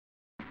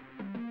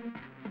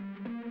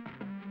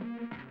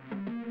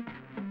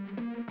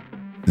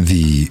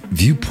The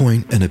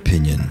viewpoint and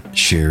opinion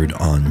shared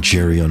on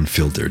Jerry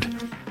Unfiltered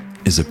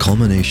is a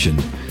culmination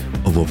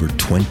of over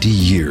 20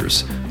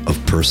 years of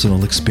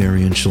personal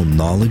experiential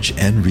knowledge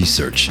and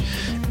research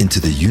into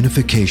the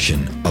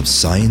unification of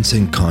science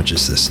and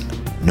consciousness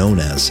known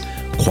as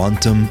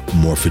quantum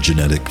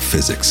morphogenetic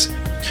physics,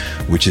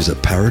 which is a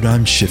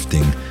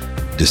paradigm-shifting,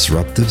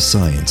 disruptive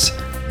science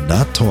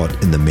not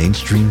taught in the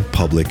mainstream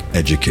public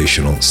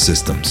educational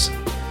systems.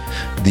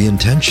 The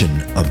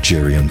intention of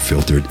Jerry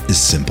Unfiltered is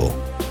simple: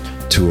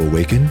 to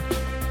awaken,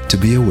 to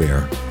be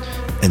aware,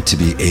 and to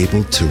be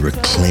able to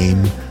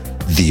reclaim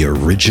the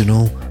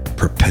original,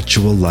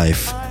 perpetual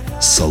life,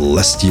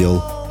 celestial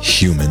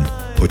human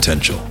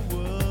potential.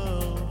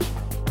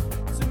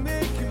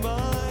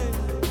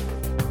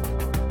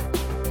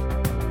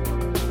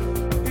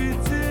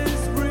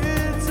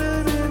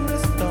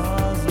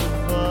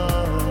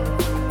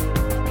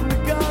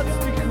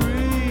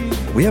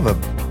 We have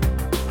a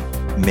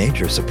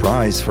major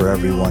surprise for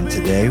everyone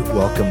today.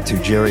 Welcome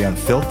to Jerry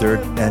Unfiltered.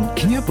 And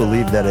can you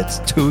believe that it's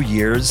 2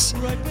 years?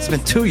 It's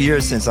been 2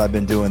 years since I've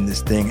been doing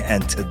this thing.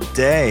 And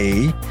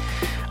today,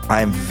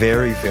 I'm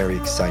very, very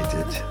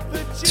excited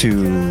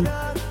to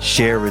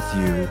share with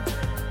you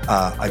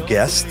a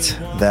guest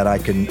that I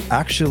can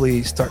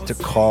actually start to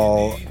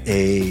call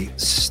a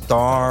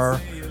star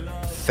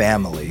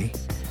family,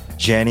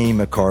 Jenny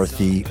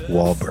McCarthy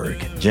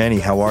Wahlberg. Jenny,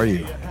 how are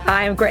you?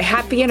 I'm great.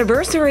 Happy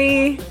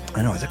anniversary.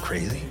 I know, is it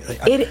crazy?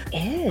 It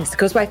is. It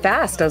goes by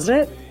fast, doesn't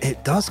it?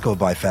 It does go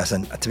by fast.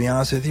 And to be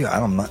honest with you, I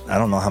don't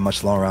know how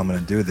much longer I'm going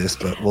to do this,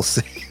 but we'll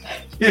see.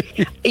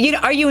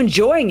 Are you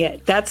enjoying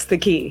it? That's the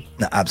key.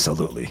 No,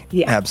 absolutely.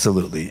 Yeah.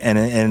 Absolutely. And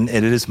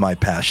it is my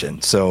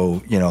passion.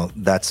 So,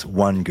 that's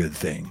one good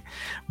thing.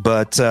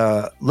 But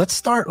let's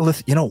start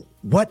with,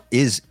 what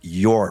is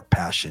your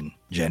passion,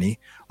 Jenny?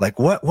 Like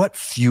what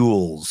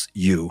fuels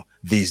you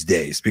these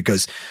days?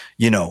 Because,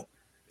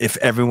 if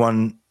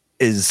everyone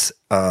is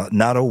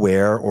not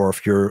aware, or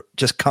if you're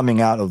just coming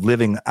out of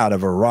living out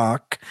of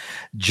Iraq,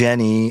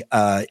 Jenny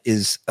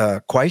is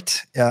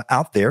quite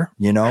out there,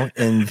 in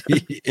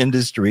the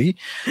industry.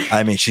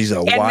 I mean, she's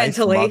a wife,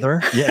 mentally.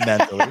 mother,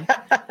 mentally,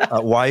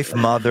 wife,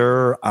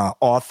 mother,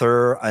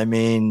 author. I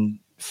mean,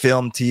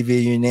 film,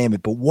 TV, you name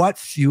it. But what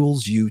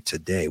fuels you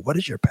today? What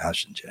is your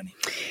passion, Jenny?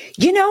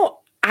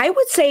 I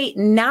would say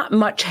not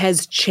much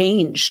has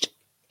changed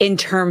in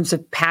terms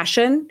of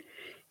passion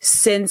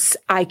since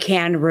I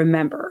can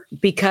remember,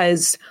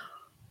 because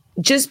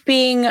just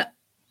being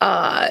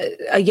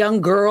a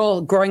young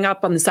girl growing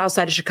up on the south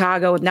side of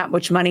Chicago with not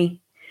much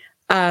money,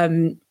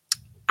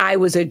 I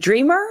was a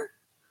dreamer,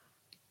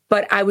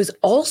 but I was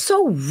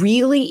also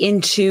really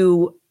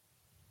into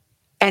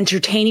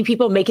entertaining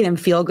people, making them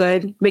feel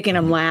good, making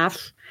them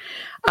laugh,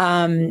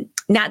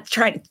 not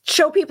trying to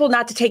show people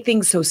not to take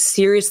things so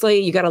seriously.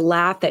 You got to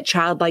laugh. That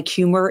childlike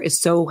humor is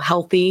so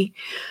healthy.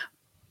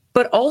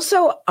 But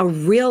also a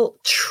real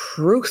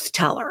truth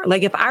teller.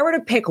 Like if I were to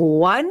pick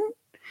one,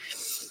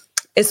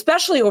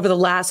 especially over the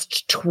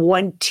last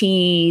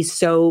 20,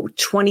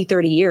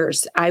 30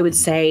 years, I would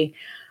say,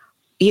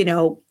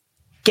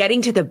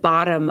 getting to the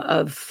bottom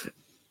of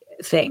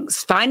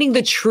things, finding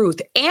the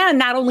truth. And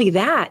not only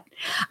that,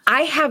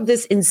 I have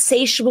this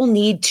insatiable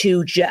need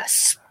to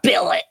just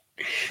spill it.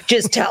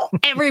 Just tell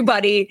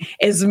everybody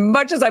as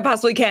much as I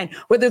possibly can,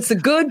 whether it's the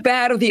good,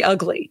 bad, or the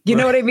ugly. You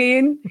know what I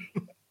mean?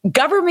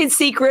 Government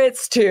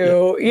secrets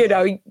to,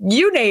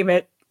 you name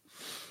it.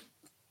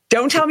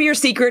 Don't tell me your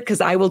secret, because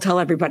I will tell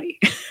everybody.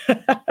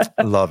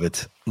 Love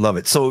it. Love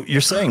it. So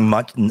you're saying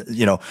much,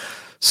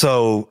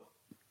 so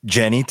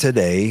Jenny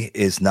today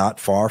is not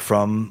far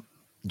from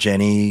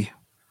Jenny,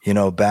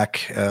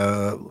 back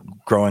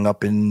growing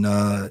up in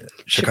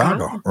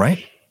Chicago,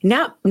 right?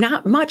 Not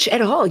much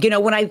at all.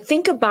 When I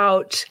think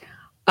about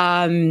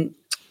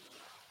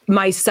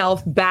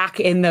myself back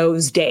in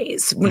those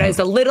days, when I was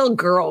a little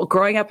girl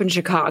growing up in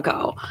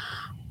Chicago,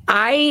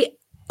 I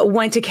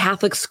went to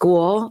Catholic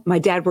school. My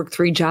dad worked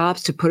 3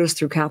 jobs to put us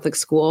through Catholic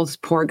school. This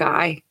poor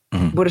guy.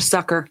 What a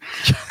sucker.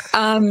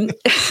 And,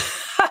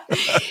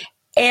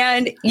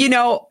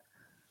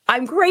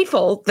 I'm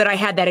grateful that I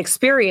had that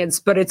experience,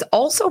 but it's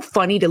also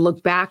funny to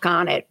look back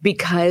on it,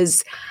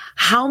 because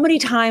how many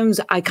times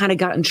I kind of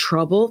got in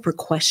trouble for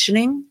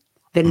questioning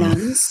the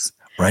nuns.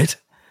 Right.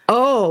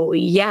 Oh,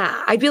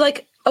 yeah. I'd be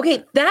like,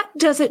 okay, that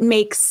doesn't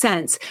make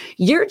sense.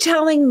 You're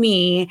telling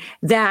me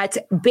that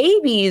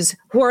babies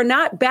who are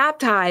not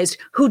baptized,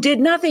 who did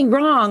nothing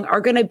wrong,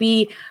 are going to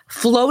be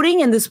floating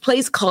in this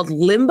place called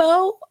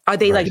limbo? Are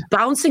they like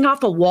bouncing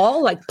off a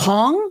wall like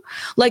Pong?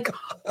 Like,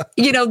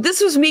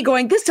 this was me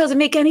going, this doesn't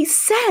make any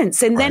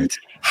sense. And then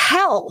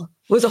hell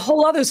was a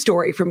whole other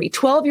story for me.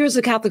 12 years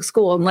of Catholic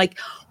school. I'm like,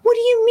 what do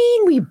you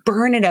mean we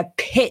burn in a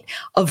pit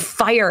of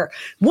fire?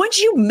 Once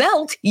you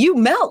melt, you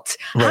melt.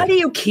 Right. How do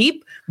you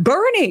keep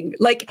burning?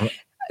 Like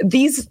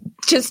these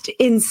just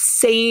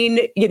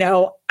insane,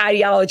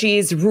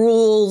 ideologies,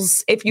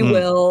 rules, if you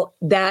will,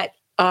 that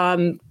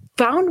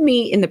found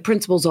me in the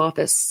principal's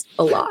office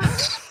a lot.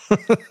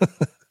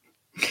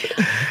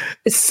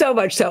 So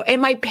much so.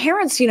 And my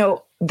parents,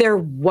 they're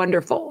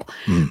wonderful.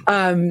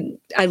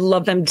 I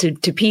love them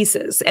to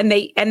pieces, and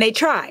they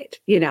tried,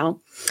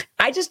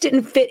 I just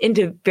didn't fit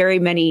into very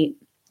many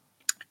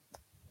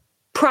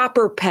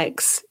proper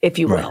pegs, if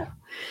you will. Right.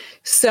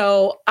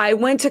 So I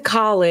went to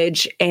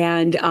college,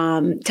 and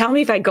tell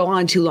me if I go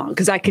on too long,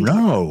 because I could.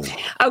 No.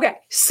 Okay.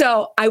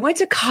 So I went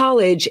to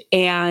college,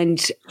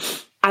 and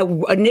I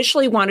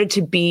initially wanted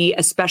to be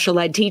a special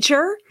ed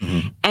teacher,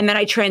 and then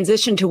I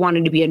transitioned to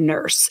wanting to be a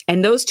nurse.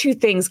 And those two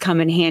things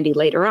come in handy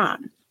later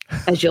on,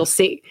 as you'll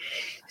see.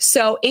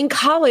 So in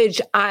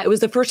college, it was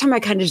the first time I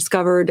kind of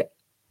discovered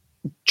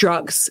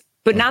drugs,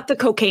 but not the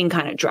cocaine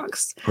kind of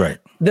drugs. Right.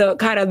 The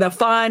kind of the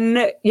fun,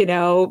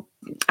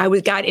 I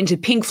got into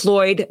Pink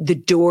Floyd, The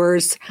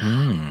Doors.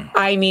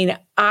 I mean,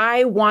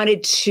 I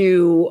wanted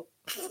to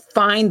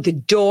find the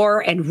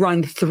door and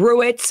run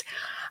through it.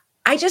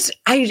 I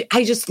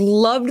just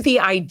loved the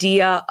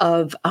idea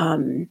of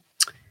more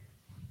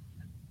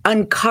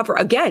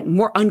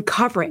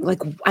uncovering.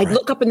 Like I'd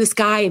look up in the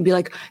sky and be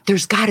like,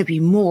 there's got to be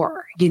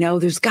more,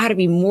 there's got to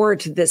be more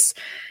to this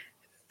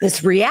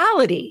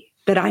reality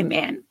that I'm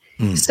in.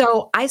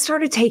 So I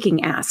started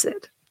taking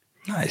acid.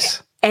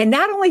 Nice. And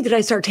not only did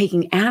I start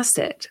taking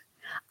acid,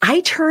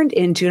 I turned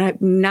into, and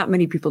not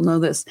many people know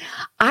this,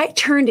 I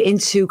turned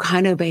into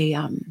kind of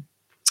a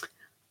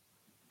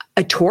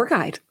tour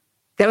guide.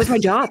 That was my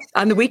job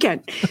on the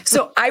weekend.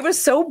 So I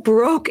was so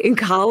broke in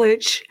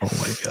college. Oh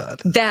my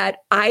God.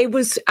 That I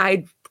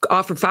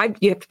offered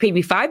you have to pay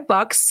me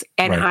 $5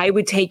 and I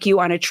would take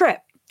you on a trip.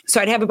 So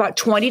I'd have about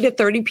 20 to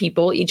 30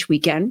 people each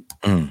weekend.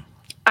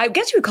 I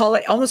guess you would call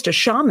it almost a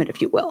shaman, if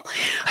you will,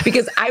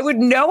 because I would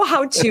know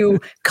how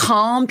to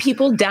calm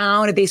people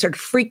down if they start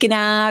freaking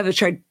out, they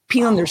start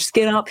peeling their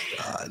skin up.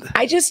 God.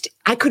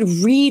 I could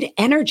read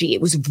energy. It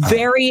was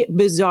very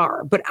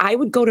bizarre, but I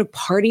would go to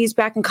parties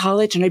back in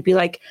college and I'd be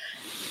like,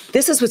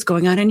 this is what's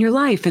going on in your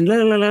life. And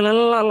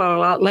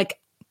like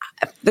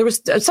there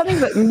was something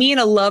about me and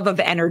a love of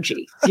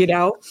energy,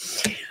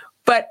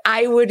 but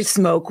I would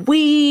smoke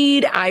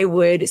weed. I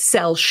would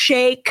sell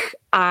shake.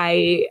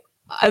 I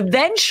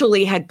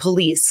eventually had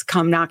police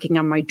come knocking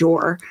on my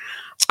door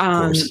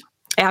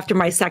after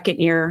my second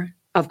year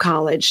of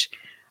college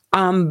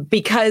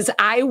because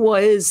I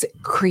was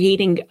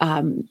creating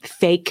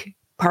fake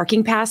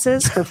parking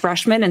passes for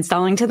freshmen and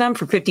selling to them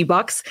for $50.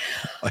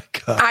 Oh my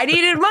God. I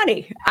needed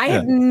money. I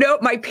had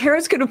my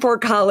parents couldn't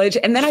afford college.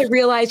 And then I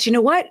realized, you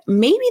know what?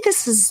 Maybe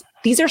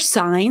these are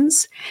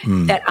signs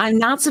that I'm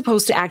not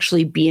supposed to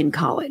actually be in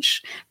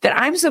college, that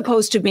I'm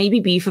supposed to maybe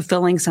be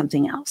fulfilling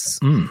something else.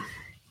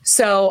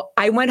 So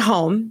I went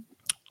home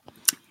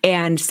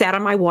and sat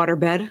on my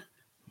waterbed,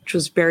 which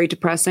was very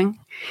depressing,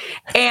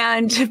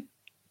 and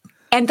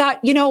thought,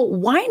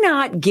 why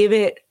not give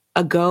it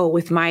a go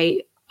with my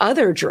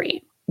other dream,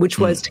 which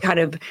was to kind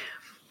of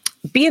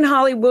be in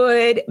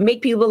Hollywood,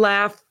 make people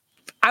laugh.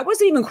 I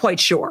wasn't even quite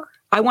sure.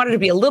 I wanted to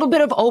be a little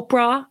bit of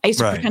Oprah. I used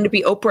to pretend to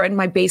be Oprah in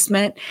my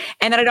basement.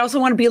 And then I'd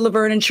also want to be a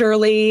Laverne and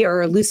Shirley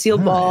or Lucille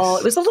Ball.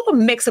 It was a little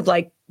mix of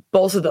like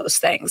both of those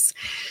things.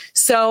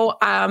 So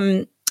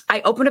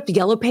I opened up the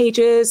Yellow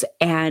Pages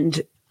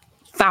and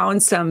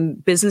found some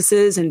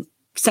businesses and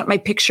sent my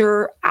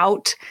picture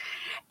out.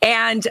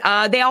 And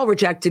they all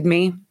rejected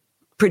me,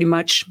 pretty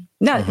much.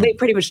 No, they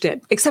pretty much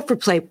did, except for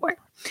Playboy.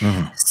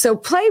 So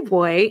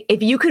Playboy,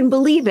 if you can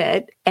believe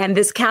it, and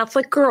this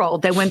Catholic girl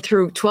that went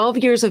through 12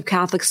 years of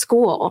Catholic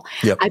school,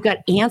 I've got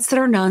aunts that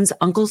are nuns,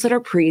 uncles that are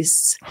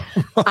priests.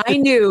 I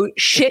knew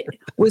shit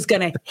was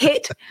going to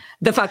hit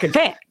the fucking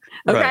fan.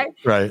 Okay?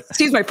 Right.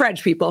 Excuse my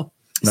French, people.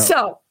 No.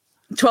 So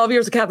 12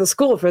 years of Catholic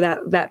school for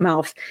that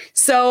mouth.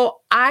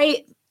 So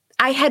I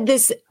had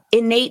this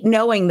innate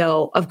knowing,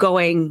 though, of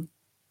going,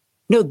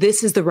 no,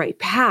 this is the right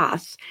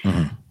path.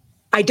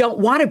 I don't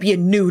want to be a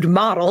nude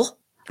model.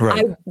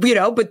 Right. But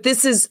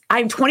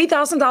I'm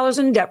 $20,000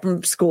 in debt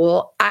from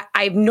school. I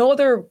have no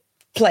other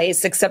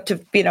place except to,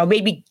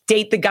 maybe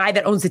date the guy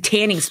that owns the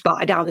tanning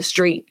spa down the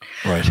street.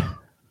 Right.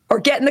 Or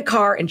get in the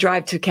car and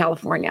drive to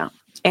California.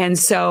 And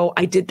so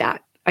I did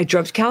that. I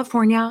drove to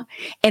California.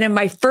 And in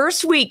my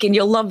first week, and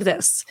you'll love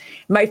this,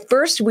 my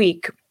first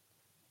week,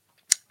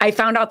 I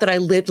found out that I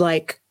lived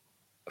like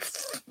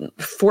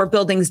 4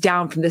 buildings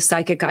down from the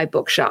Psychic Guy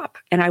bookshop.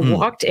 And I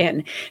walked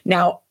in.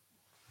 Now,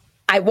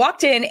 I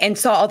walked in and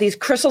saw all these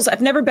crystals.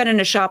 I've never been in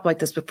a shop like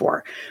this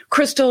before.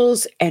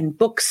 Crystals and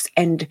books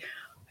and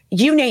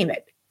you name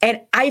it. And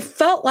I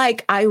felt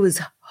like I was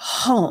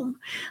home.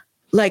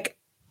 Like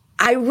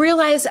I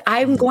realized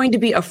I'm going to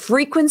be a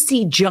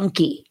frequency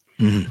junkie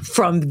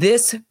from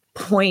this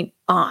point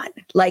on,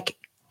 like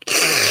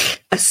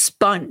a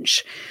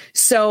sponge.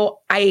 So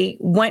I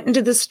went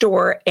into the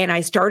store and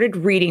I started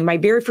reading. My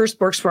very first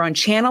books were on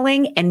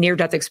channeling and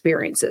near-death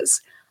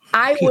experiences.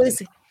 I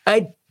was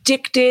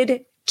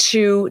addicted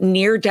to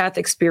near-death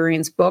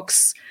experience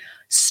books,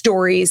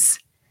 stories,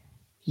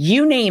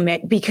 you name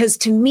it, because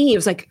to me, it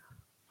was like,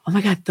 oh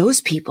my God,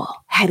 those people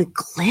had a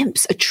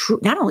glimpse,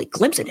 not only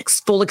glimpse, a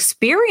full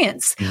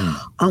experience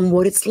on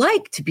what it's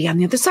like to be on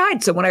the other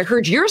side. So when I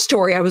heard your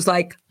story, I was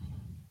like,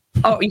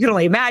 Oh, you can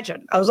only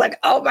imagine. I was like,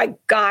 oh my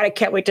God, I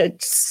can't wait to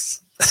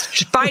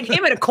find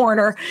him in a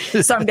corner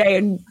someday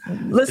and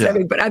listen to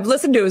me. But I've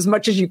listened to as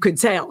much as you could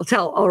tell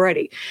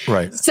already.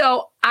 Right.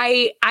 So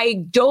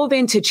I dove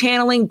into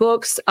channeling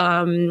books,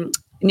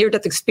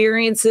 near-death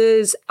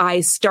experiences.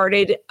 I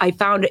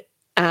found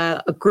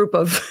a group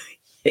of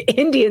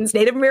Indians,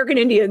 Native American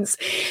Indians,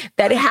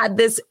 that had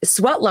this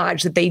sweat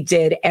lodge that they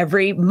did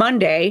every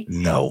Monday.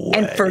 No way.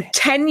 And for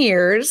 10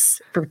 years,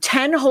 for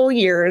 10 whole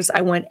years, I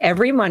went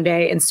every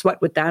Monday and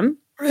sweat with them.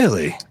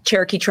 Really?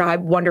 Cherokee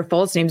tribe,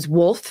 wonderful. His name's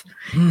Wolf.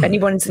 If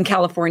anyone's in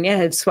California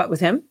has sweat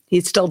with him,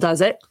 he still does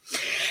it.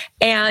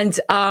 And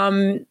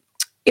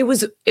it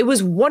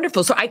was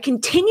wonderful. So I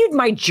continued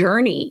my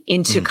journey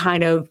into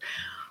kind of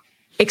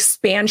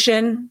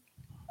expansion,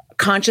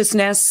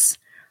 consciousness,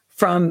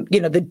 from, the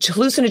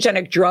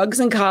hallucinogenic drugs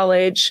in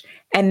college,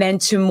 and then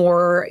to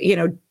more,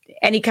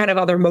 any kind of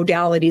other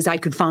modalities I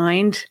could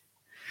find.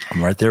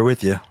 I'm right there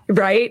with you.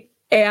 Right.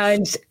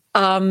 And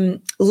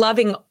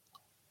loving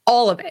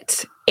all of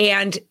it.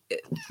 And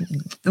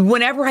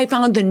whenever I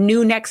found the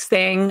new next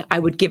thing, I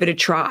would give it a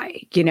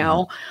try,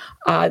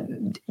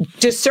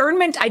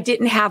 discernment I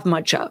didn't have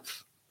much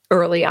of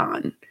early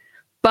on,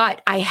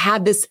 but I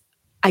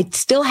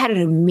still had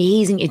an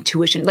amazing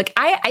intuition. Like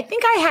I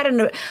think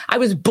I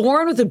was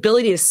born with the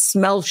ability to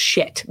smell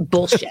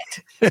bullshit.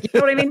 You know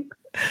what I mean?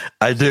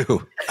 I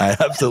do. I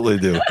absolutely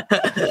do.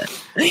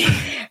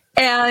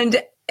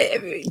 And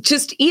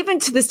just even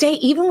to this day,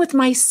 even with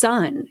my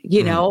son,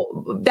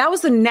 that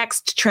was the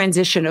next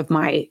transition of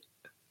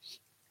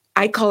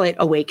I call it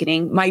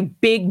awakening, my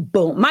big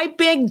boom, my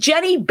big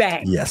Jenny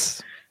bang.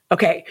 Yes.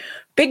 Okay.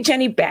 Big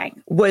Jenny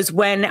bang was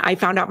when I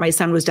found out my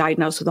son was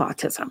diagnosed with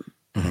autism.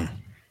 Mm-hmm.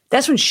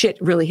 That's when shit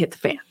really hit the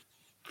fan.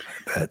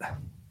 I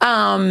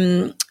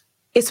bet.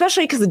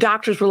 Especially because the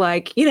doctors were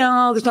like,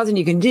 there's nothing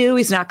you can do.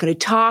 He's not going to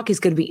talk. He's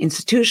going to be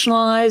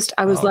institutionalized.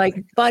 I was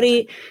like,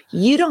 buddy,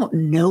 you don't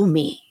know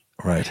me.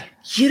 Right.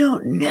 You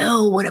don't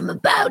know what I'm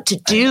about to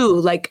do.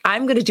 Like,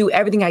 I'm going to do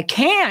everything I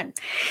can.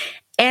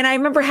 And I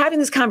remember having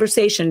this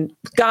conversation,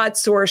 God,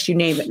 source, you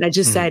name it. And I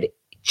just said,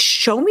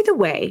 show me the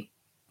way,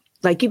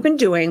 like you've been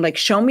doing, like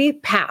show me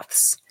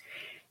paths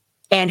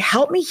and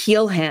help me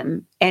heal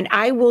him. And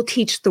I will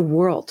teach the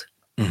world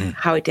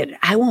how I did it.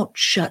 I won't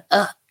shut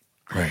up.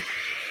 Right.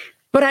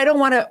 But I don't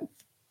want to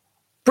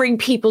bring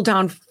people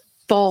down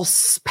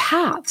false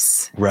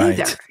paths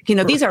either.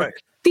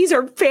 These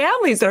are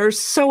families that are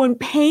so in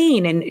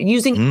pain and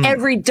using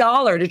every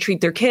dollar to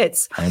treat their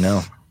kids. I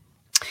know.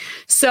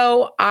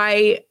 So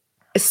I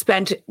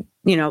spent,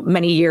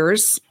 many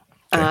years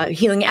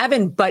healing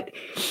Evan. But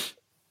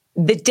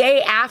the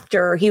day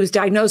after he was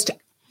diagnosed,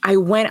 I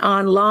went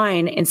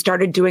online and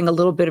started doing a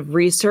little bit of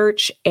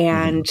research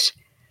and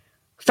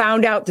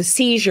found out the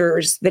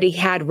seizures that he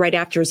had right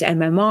after his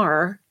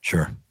MMR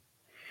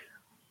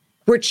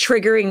were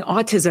triggering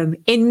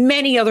autism in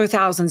many other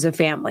thousands of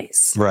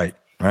families. Right.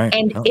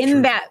 And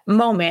in that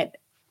moment,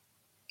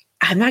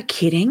 I'm not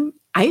kidding,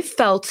 I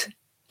felt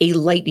a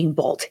lightning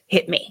bolt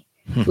hit me,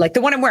 like the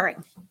one I'm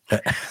wearing.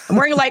 I'm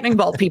wearing a lightning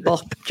bolt,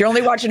 people. If you're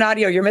only watching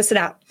audio, you're missing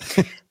out.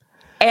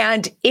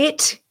 And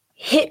it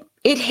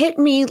hit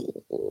me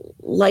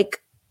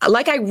like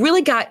I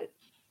really got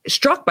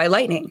struck by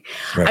lightning.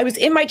 Right. I was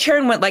in my chair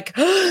and went like,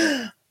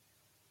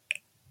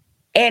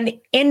 and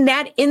in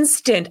that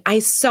instant, I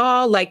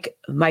saw like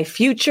my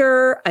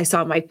future. I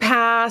saw my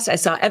past. I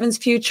saw Evan's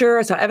future.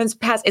 I saw Evan's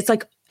past. It's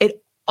like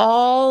it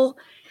all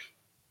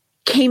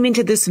came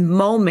into this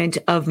moment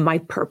of my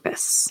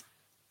purpose.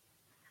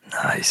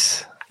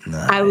 Nice.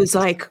 I was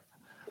like,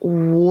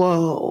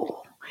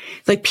 whoa.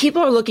 Like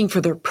people are looking for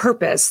their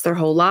purpose their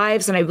whole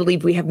lives. And I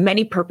believe we have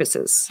many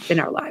purposes in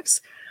our lives.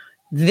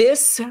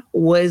 This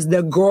was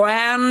the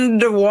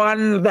grand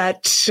one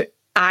that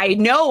I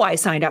know I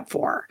signed up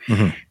for.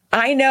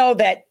 I know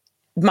that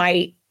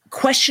my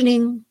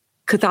questioning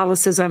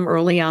Catholicism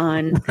early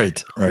on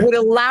would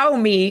allow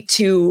me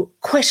to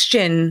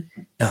question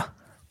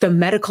the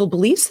medical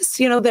beliefs,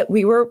 that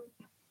we were,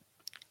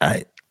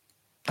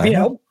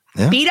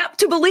 beat up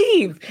to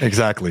believe.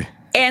 Exactly.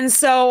 And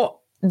so,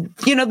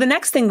 the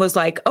next thing was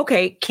like,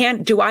 okay,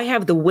 do I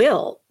have the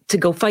will to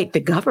go fight the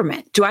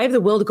government? Do I have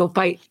the will to go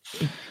fight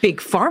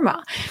big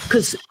pharma?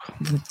 Because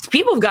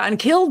people have gotten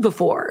killed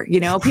before,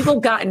 people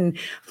have gotten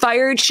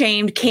fired,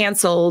 shamed,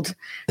 canceled,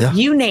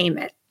 you name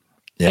it.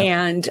 Yeah.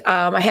 And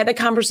I had that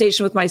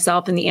conversation with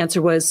myself and the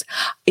answer was,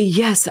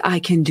 yes, I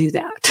can do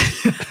that.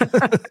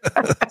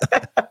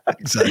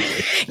 Exactly.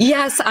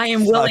 Yes, I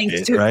am willing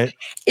to. Right?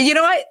 You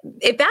know what?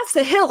 If that's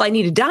the hill I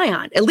need to die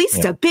on, at least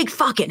it's a big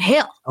fucking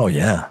hill. Oh,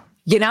 yeah.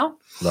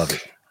 Love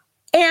it.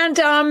 And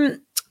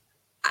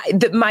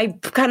my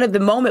kind of the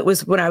moment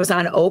was when I was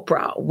on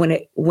Oprah,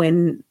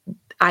 when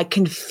I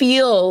can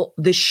feel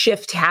the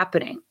shift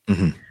happening.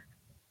 I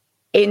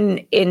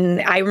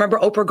remember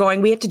Oprah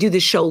going, we have to do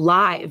this show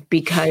live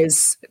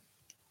because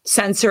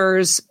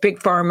censors, big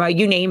pharma,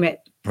 you name it,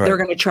 they're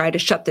going to try to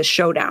shut this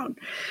show down.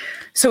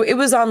 So it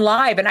was on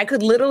live and I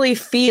could literally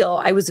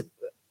feel I was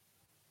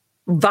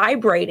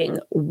vibrating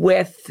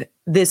with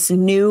this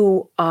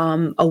new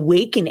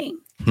awakening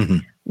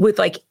with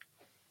like,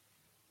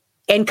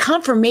 and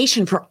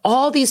confirmation for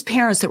all these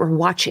parents that were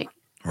watching.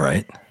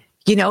 Right.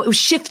 You know, it was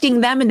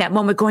shifting them in that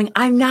moment going,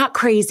 I'm not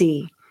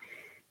crazy.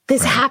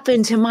 This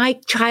happened to my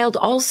child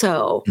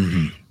also.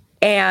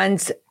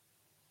 And,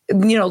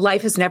 you know,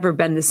 life has never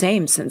been the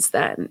same since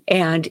then.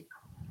 And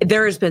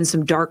there has been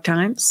some dark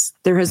times.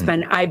 There has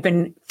been, I've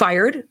been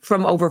fired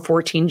from over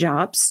 14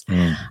 jobs.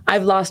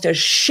 I've lost a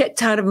shit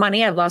ton of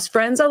money. I've lost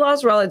friends. I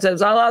lost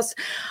relatives.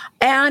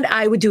 And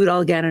I would do it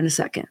all again in a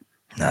second.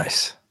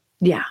 Nice.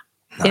 Yeah.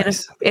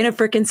 Nice. In a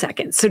freaking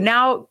second. So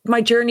now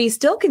my journey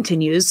still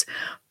continues,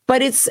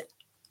 but it's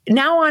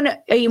now on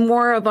a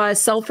more of a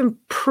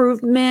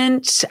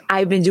self-improvement.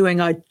 I've been doing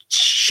a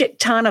shit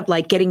ton of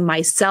like getting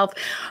my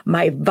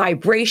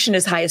vibration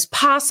as high as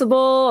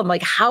possible. I'm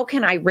like, how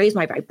can I raise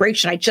my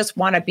vibration? I just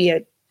want to be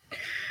a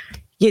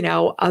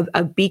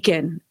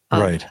beacon.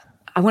 Right.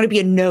 I want to be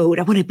a node.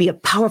 I want to be a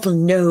powerful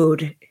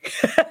node.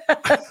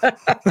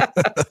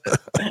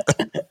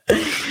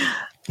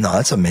 No,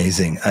 that's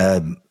amazing.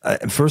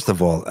 First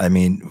of all, I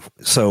mean,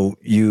 so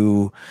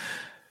you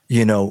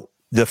know,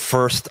 the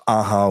first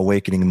aha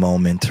awakening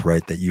moment,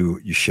 right, that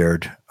you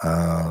shared,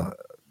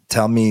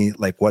 tell me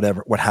like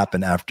what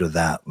happened after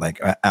that? Like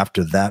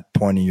after that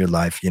point in your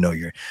life, you know,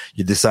 you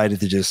decided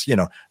to just, you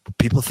know,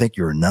 people think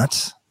you're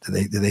nuts. Do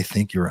they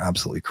think you're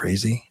absolutely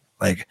crazy?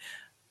 Like,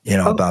 you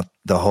know, about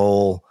the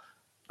whole,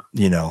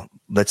 you know,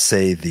 let's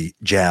say the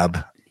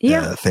jab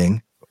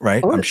thing,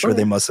 right? I'm sure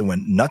they must have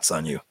went nuts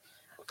on you.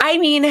 I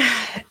mean,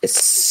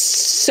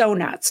 so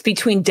nuts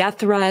between death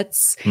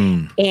threats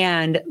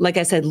and, like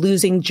I said,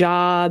 losing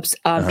jobs.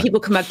 People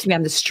come up to me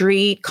on the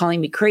street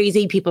calling me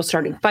crazy. People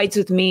starting fights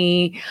with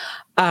me.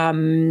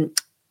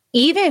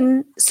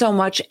 Even so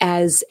much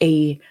as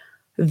a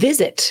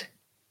visit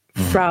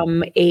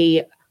from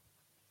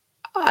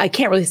I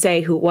can't really say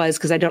who it was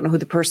because I don't know who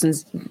the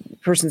person's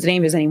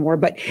name is anymore,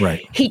 but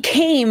he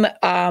came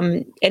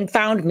and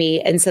found me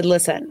and said,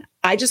 listen,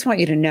 I just want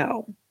you to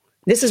know.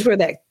 This is where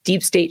that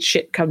deep state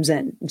shit comes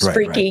in. It's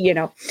freaky, you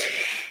know.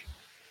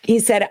 He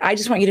said, I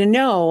just want you to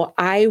know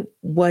I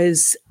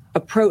was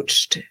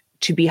approached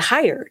to be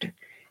hired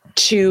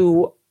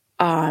to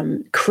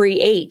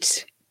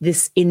create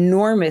this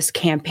enormous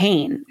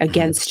campaign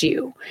against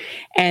you.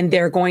 And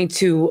they're going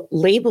to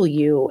label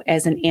you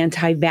as an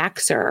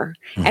anti-vaxxer.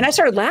 And I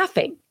started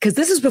laughing because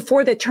this is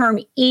before the term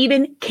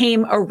even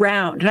came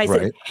around. And I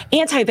said,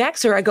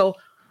 anti-vaxxer, I go,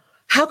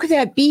 how could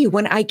that be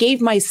when I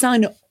gave my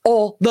son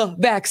all the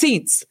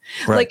vaccines?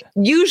 Like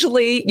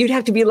usually you'd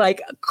have to be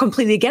like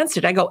completely against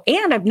it. I go,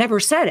 and I've never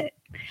said it.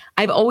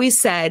 I've always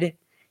said,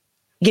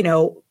 you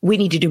know, we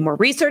need to do more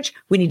research.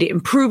 We need to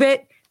improve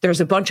it.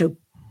 There's a bunch of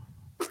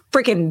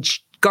freaking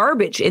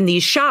garbage in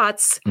these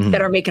shots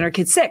that are making our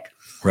kids sick.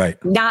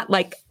 Not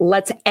like,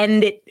 let's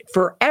end it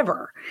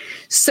forever.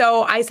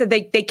 So I said,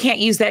 they can't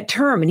use that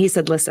term. And he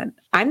said, listen,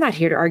 I'm not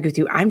here to argue with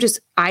you.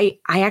 I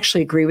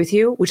actually agree with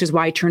you, which is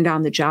why I turned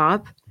down the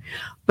job,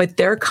 but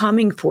they're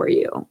coming for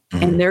you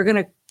and they're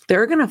going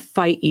to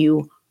fight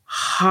you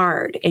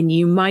hard. And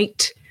you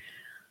might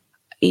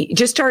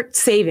just start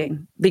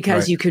saving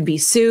because you could be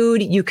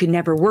sued. You could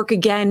never work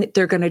again.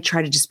 They're going to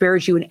try to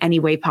disparage you in any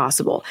way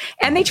possible.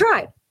 And they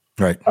tried.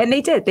 And they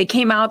did. They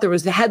came out. There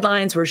was the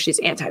headlines where she's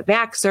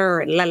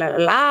anti-vaxxer and la, la, la,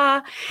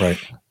 la.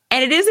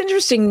 And it is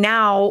interesting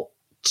now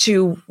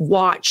to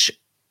watch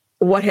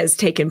what has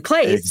taken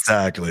place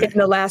in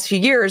the last few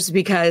years,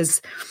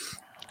 because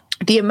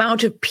the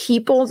amount of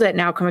people that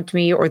now come up to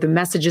me or the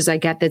messages I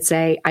get that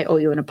say, I owe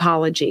you an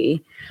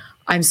apology.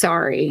 I'm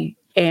sorry.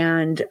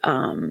 And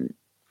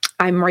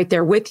I'm right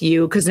there with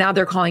you, because now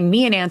they're calling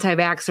me an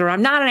anti-vaxxer.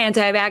 I'm not an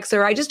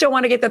anti-vaxxer. I just don't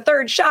want to get the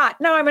third shot.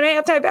 No, I'm an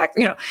anti-vaxxer.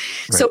 You know,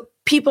 so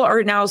people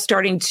are now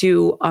starting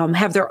to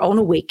have their own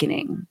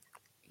awakening,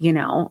 you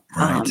know,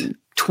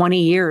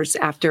 20 years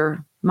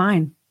after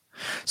mine.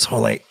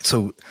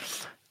 So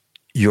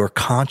your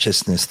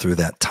consciousness through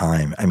that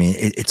time, I mean,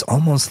 it's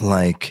almost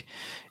like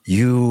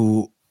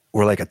you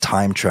were like a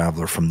time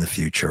traveler from the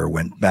future,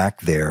 went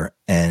back there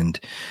and,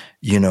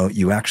 you know,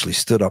 you actually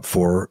stood up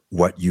for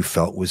what you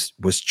felt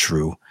was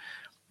true.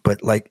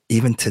 But like,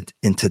 even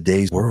in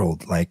today's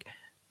world, like,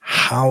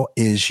 how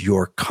is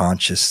your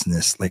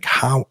consciousness? Like,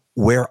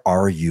 where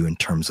are you in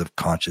terms of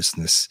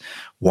consciousness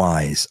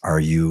wise? Are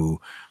you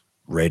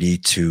ready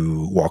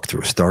to walk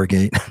through a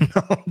Stargate?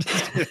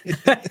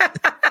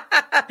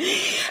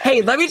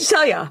 Hey, let me just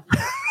tell you,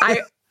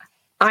 I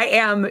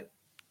am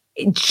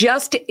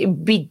just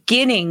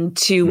beginning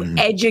to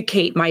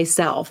educate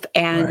myself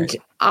and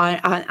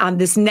on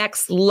this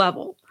next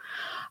level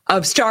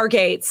of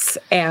Stargates,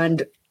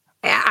 and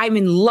I'm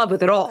in love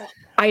with it all.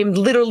 I am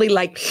literally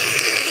like,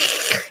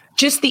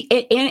 just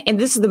and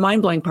this is the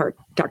mind-blowing part,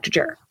 Dr.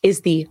 Jer,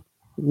 is the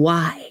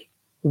why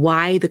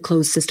the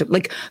closed system.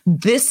 Like,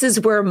 this is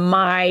where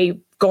my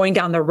going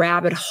down the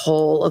rabbit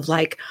hole of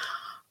like,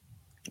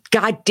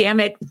 God damn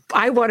it,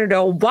 I want to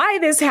know why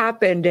this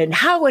happened and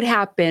how it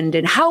happened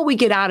and how we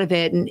get out of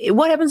it and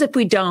what happens if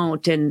we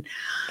don't. And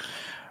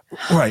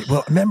Right.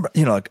 Well, remember,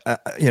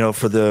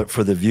 for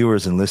the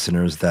viewers and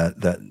listeners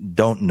that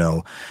don't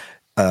know,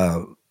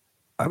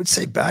 I would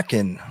say back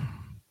in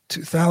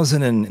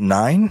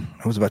 2009,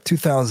 it was about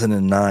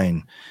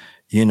 2009,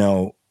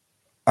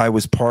 I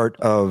was part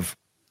of,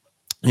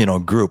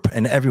 group,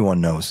 and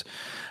everyone knows,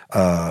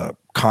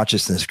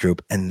 consciousness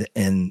group, and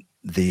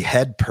the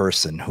head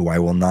person, who I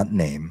will not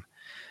name.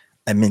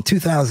 I mean,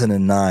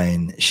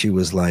 2009, she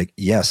was like,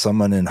 yeah,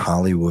 someone in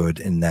Hollywood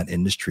in that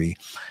industry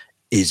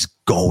is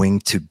going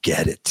to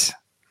get it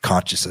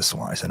consciousness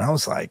wise. And I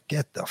was like,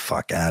 get the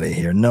fuck out of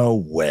here. No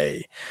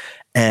way.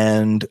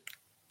 And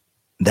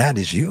that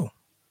is you.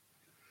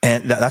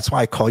 And that's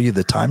why I call you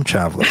the time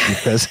traveler,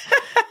 because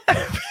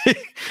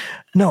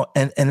no,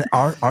 and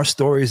our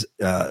stories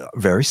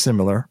very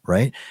similar,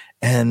 right?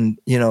 And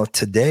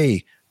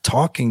today,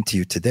 talking to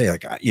you today,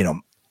 like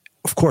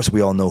of course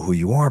we all know who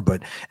you are,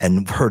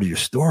 and heard of your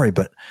story,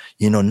 but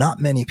not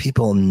many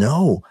people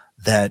know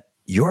that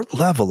your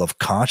level of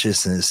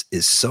consciousness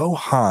is so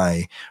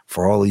high.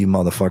 For all of you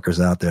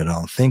motherfuckers out there that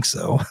don't think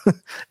so,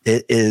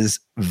 it is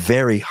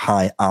very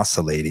high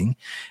oscillating.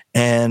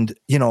 And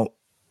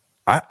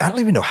I don't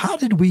even know, how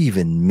did we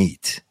even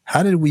meet?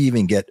 How did we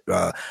even get,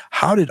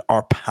 how did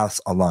our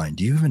paths align?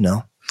 Do you even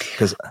know?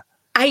 Because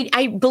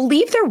I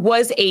believe there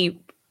was a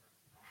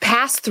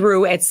pass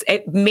through. It's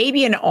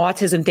maybe an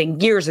autism thing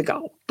years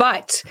ago,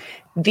 but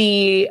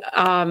the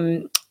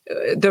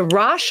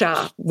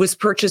Rasha was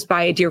purchased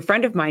by a dear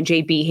friend of mine,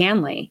 JB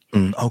Hanley.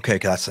 Okay,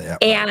 gotcha.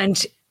 Yeah.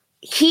 And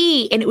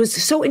it was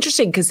so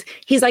interesting because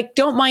he's like,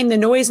 don't mind the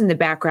noise in the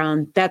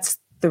background. That's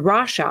the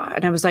Rasha.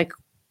 And I was like,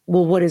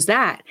 well, what is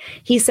that?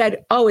 He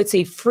said, oh, it's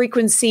a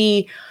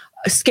frequency,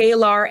 a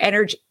scalar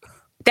energy.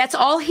 That's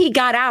all he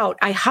got out.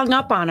 I hung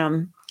up on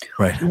him,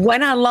 right,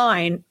 went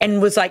online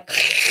and was like,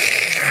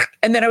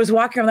 and then I was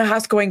walking around the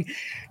house going,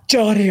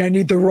 Johnny, I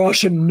need the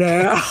Russian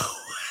now.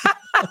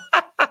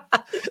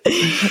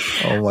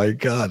 Oh my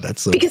God,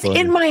 that's so because funny.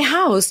 In my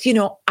house,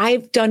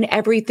 I've done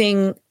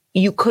everything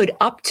you could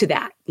up to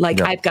that. Like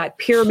yep. I've got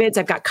pyramids,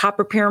 I've got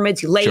copper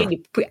pyramids, you lay sure. it,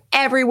 you put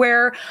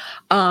everywhere.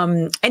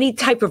 Any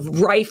type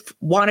of Rife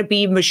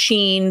wannabe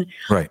machine,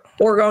 right?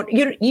 Or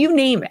you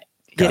name it,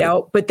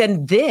 But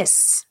then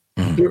this,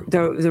 the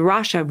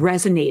Rasha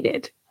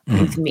resonated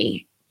with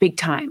me big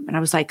time. And I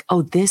was like,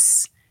 oh,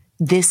 this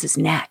is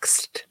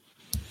next.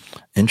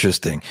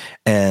 Interesting.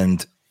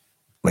 And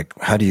like,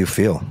 how do you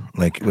feel?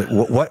 Like,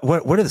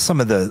 what are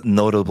some of the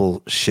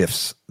notable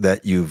shifts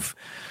that you've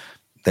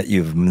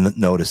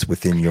noticed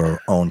within your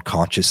own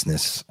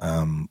consciousness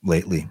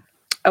lately?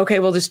 Okay,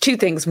 well, there's two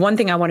things. One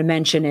thing I want to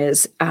mention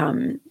is,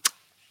 when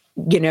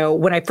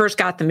I first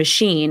got the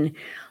machine,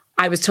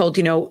 I was told,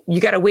 you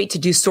got to wait to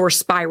do Source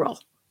Spiral,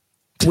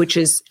 which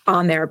is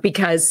on there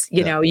because,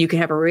 you can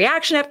have a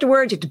reaction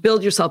afterwards. You have to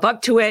build yourself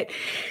up to it.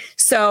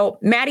 So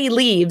Maddie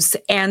leaves,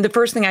 and the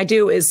first thing I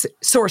do is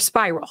Source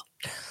Spiral.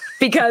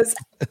 Because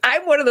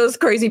I'm one of those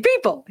crazy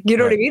people. You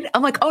know right. what I mean?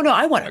 I'm like, oh no,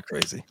 I want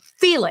to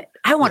feel it.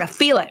 I want to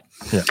feel it.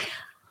 Yeah.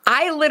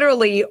 I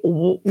literally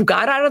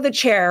got out of the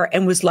chair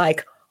and was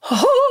like,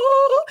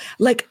 oh,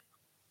 like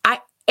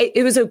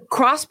it was a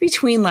cross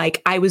between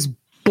like I was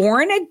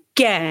born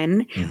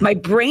again. Mm-hmm. My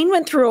brain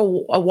went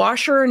through a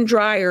washer and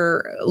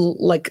dryer,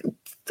 like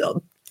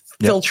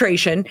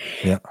filtration.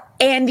 Yeah.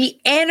 And the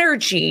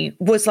energy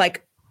was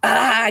like,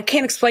 I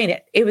can't explain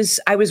it.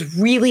 I was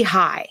really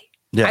high.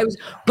 Yeah.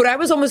 I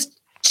was almost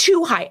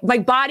too high. My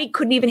body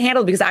couldn't even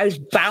handle it because I was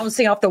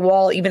bouncing off the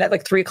wall even at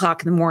like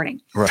 3:00 in the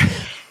morning. Right.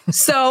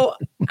 So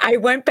I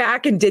went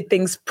back and did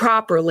things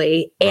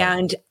properly. Right.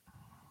 And,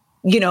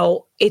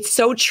 it's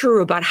so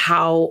true about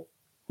how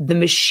the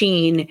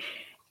machine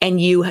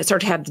and you start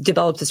to have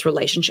developed this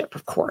relationship,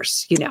 of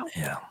course, Yeah.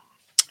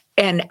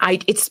 And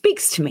it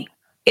speaks to me.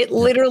 It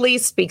literally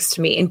speaks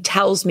to me and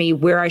tells me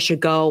where I should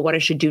go, what I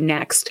should do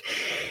next.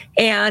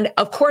 And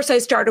of course, I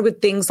started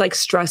with things like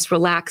stress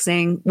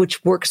relaxing,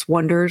 which works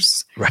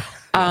wonders. Right.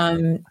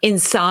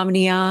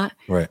 Insomnia.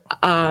 Right.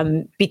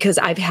 Because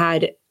I've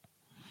had,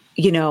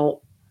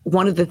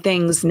 one of the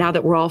things, now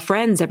that we're all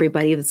friends,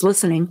 everybody that's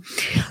listening,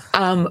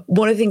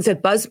 one of the things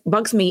that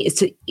bugs me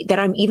is that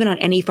I'm even on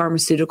any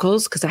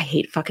pharmaceuticals because I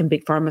hate fucking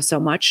big pharma so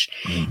much.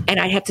 And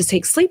I have to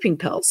take sleeping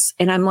pills.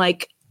 And I'm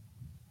like,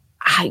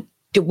 I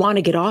want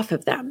to get off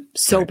of them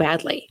so right.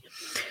 badly.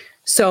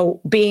 So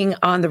being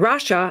on the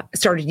Rasha, I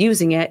started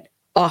using it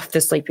off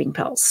the sleeping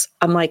pills.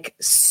 I'm like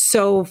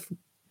so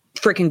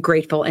freaking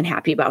grateful and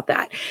happy about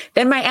that.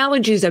 Then my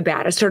allergies are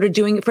bad. I started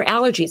doing it for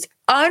allergies.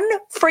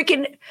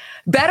 Unfreaking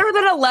better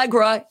than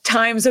Allegra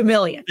times a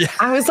million. Yeah.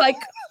 I was like,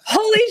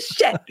 holy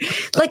shit.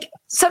 Like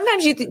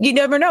sometimes you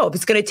never know if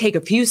it's going to take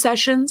a few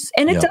sessions,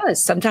 and it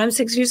does. Sometimes it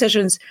takes a few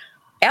sessions.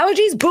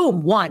 Allergies,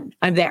 boom, 1,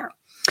 I'm there.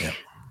 Yeah.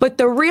 But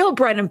the real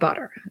bread and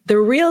butter, the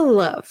real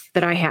love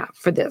that I have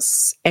for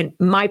this and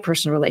my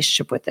personal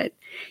relationship with it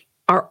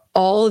are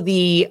all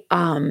the,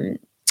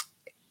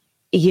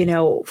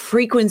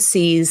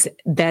 frequencies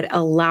that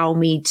allow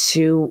me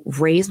to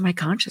raise my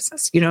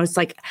consciousness. It's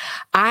like,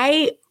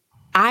 I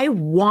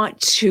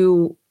want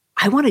to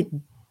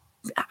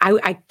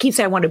I keep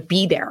saying I want to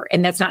be there.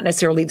 And that's not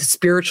necessarily the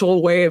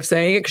spiritual way of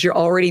saying it, because you're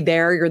already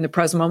there. You're in the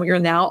present moment. You're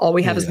now. All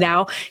we have is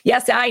now.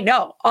 Yes, I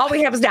know. All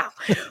we have is now.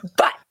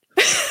 But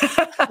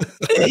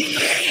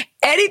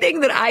anything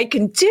that I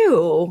can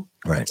do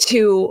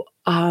to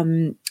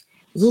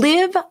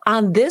live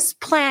on this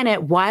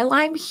planet while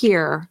I'm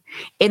here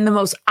in the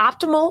most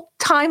optimal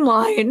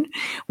timeline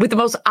with the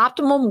most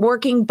optimal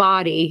working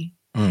body,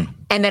 and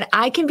that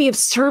I can be of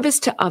service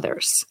to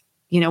others,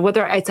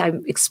 whether it's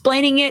I'm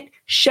explaining it,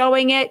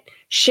 showing it,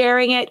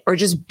 sharing it, or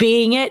just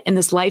being it in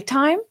this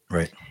lifetime.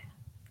 Right.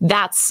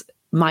 That's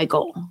my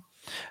goal.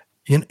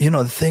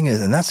 The thing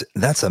is, and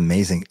that's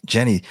amazing,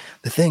 Jenny.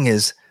 The thing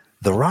is,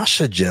 the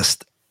Rasha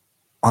just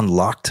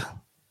unlocked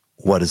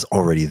what is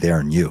already there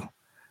in you.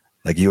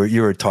 Like you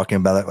were talking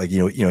about it, like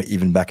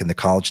even back in the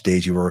college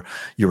days, you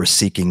were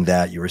seeking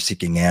that, you were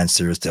seeking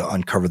answers to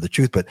uncover the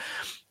truth. But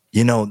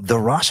the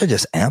Rasha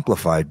just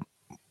amplified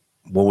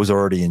what was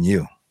already in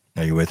you.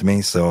 Are you with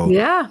me? So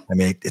yeah, I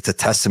mean, it's a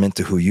testament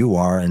to who you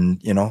are,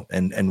 and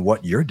and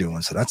what you're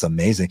doing. So that's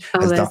amazing.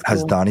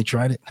 Has Donnie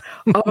tried it?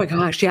 Oh my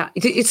gosh, yeah,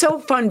 it's so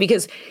fun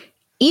because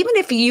even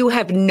if you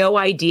have no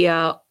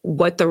idea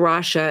what the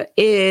Rasha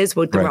is,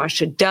 what the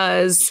Rasha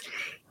does,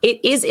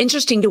 it is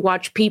interesting to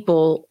watch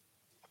people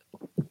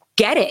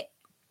get it,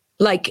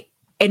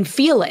 and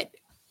feel it.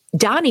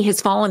 Donnie has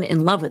fallen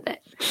in love with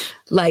it.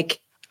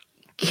 Like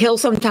he'll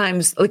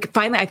sometimes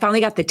I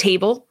finally got the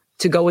table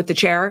to go with the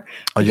chair.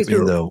 Oh, you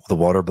mean the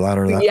water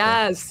bladder?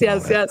 Yes.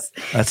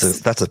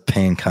 That's a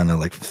pain, kind of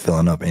like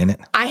filling up, ain't it?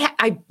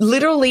 I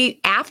literally,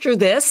 after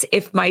this,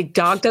 if my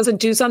dog doesn't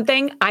do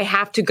something, I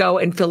have to go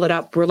and fill it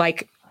up.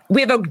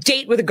 We have a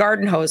date with a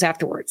garden hose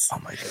afterwards. Oh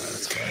my God,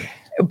 that's funny.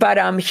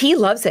 But he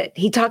loves it.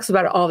 He talks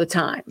about it all the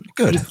time.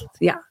 Good.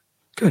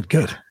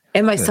 Good.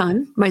 And my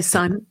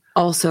son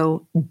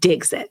also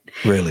digs it.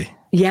 Really?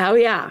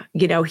 Yeah.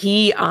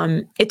 He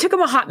it took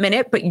him a hot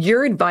minute, but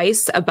your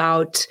advice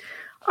about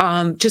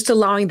just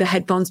allowing the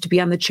headphones to be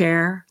on the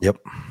chair. Yep.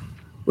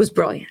 Was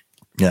brilliant.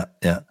 Yeah.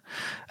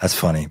 That's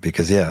funny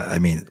because I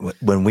mean,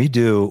 when we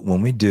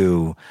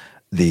do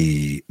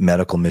the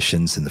medical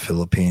missions in the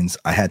Philippines,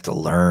 I had to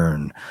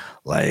learn,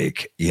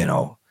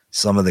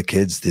 some of the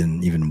kids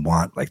didn't even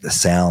want the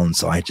sound.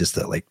 So I just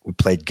we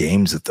played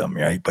games with them.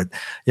 Right. But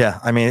yeah,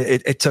 I mean,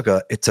 it took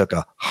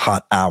a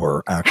hot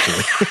hour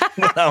actually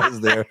when I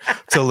was there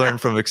to learn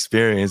from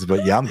experience,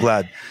 but yeah, I'm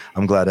glad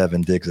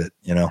Evan digs it,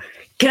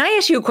 Can I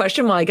ask you a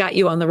question while I got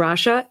you on the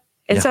Rasha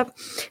and stuff?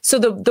 So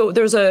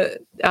there's a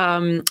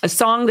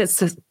song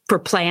that's for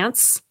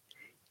plants,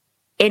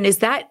 and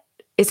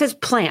it says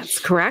plants,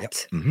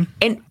 correct? Yep.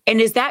 Mm-hmm.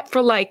 And is that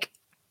for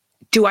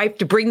do I have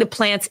to bring the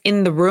plants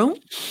in the room?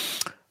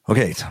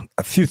 Okay,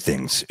 a few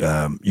things.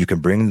 You can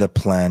bring the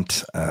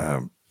plant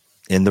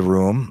in the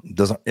room.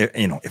 Doesn't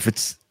if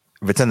it's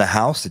in the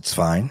house, it's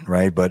fine,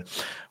 right? But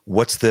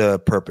what's the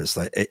purpose?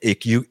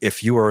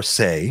 If you are,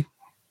 say,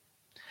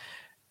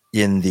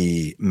 in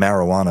the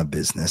marijuana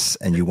business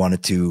and you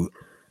wanted to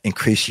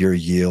increase your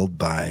yield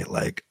by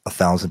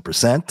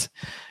 1,000%,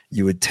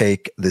 you would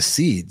take the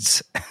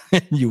seeds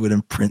and you would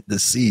imprint the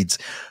seeds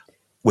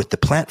with the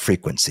plant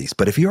frequencies.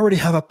 But if you already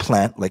have a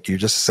plant, like you're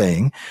just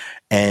saying,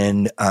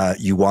 and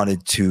you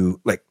wanted to,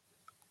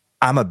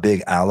 I'm a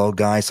big aloe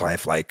guy, so I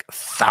have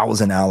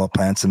 1,000 aloe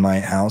plants in my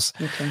house.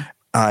 Okay.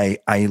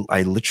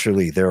 I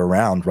literally, they're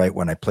around right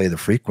when I play the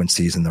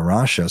frequencies in the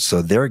Rasha.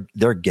 So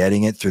they're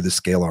getting it through the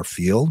scalar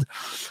field.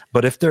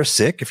 But if they're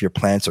sick, if your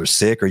plants are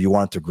sick or you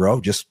want it to grow,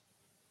 just,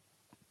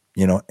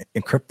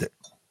 encrypt it.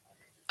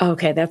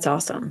 Okay, that's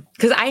awesome.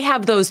 Because I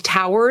have those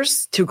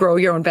towers to grow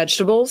your own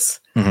vegetables.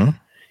 Mm-hmm.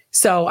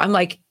 So I'm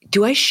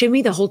do I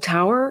shimmy the whole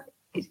tower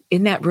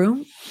in that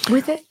room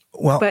with it?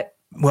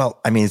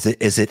 Well, I mean,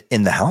 is it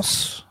in the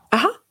house?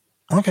 Uh-huh.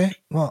 Okay.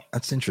 Well,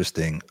 that's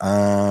interesting.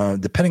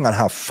 Depending on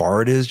how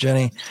far it is,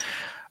 Jenny,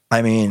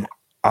 I mean,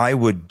 I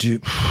would do,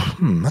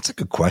 that's a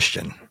good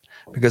question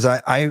because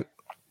I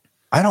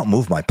don't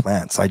move my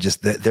plants.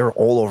 They're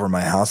all over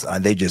my house.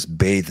 They just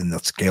bathe in the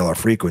scalar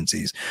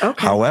frequencies.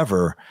 Okay.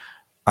 However,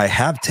 I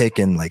have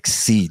taken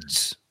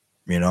seeds,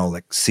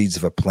 seeds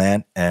of a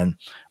plant, and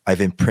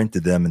I've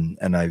imprinted them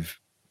and I've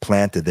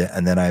planted it,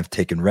 and then I've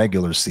taken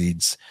regular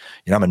seeds.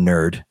 I'm a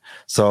nerd,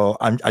 so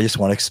I just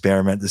want to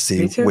experiment to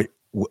see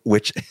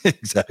which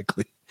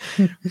exactly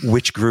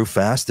which grew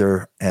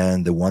faster,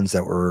 and the ones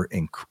that were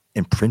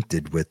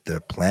imprinted with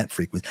the plant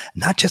frequency.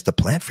 Not just the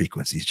plant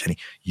frequencies, Jenny.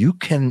 You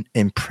can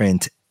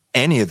imprint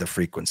any of the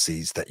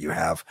frequencies that you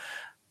have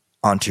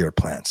onto your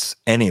plants.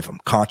 Any of them,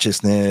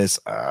 consciousness,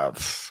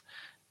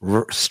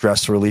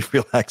 stress relief,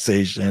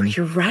 relaxation.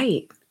 You're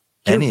right.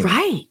 You're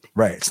right.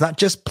 Right. It's not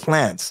just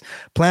plants.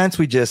 Plants,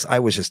 I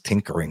was just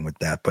tinkering with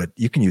that, but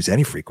you can use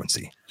any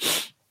frequency.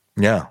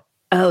 Yeah.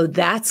 Oh,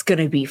 that's going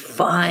to be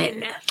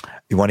fun.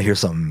 You want to hear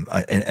something?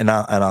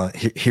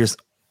 Here's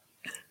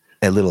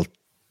a little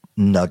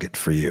nugget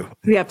for you.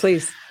 Yeah,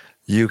 please.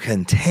 You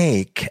can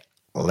take,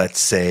 let's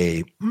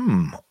say,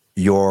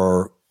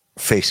 your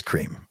face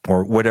cream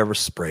or whatever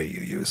spray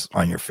you use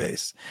on your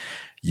face.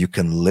 You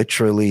can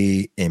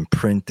literally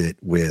imprint it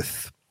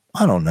with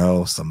I don't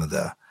know, some of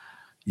the,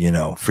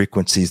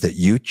 frequencies that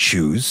you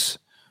choose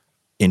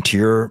into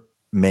your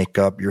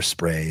makeup, your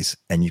sprays,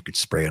 and you could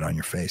spray it on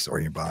your face or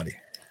your body.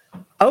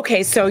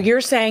 Okay, so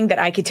you're saying that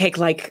I could take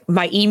like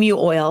my emu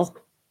oil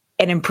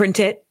and imprint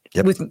it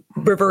with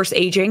reverse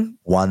aging?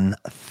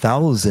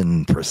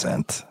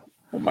 1,000%.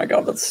 Oh my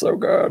God, that's so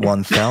good.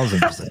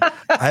 1,000%.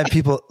 I have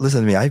people,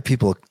 listen to me. I have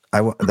people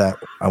that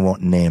I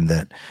won't name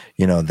that,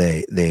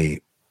 they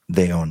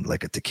own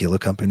like a tequila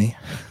company.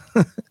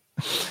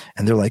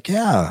 And they're like,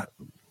 yeah,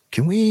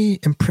 can we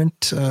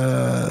imprint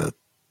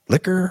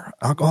liquor,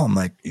 alcohol? I'm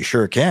like, you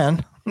sure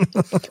can.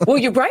 Well,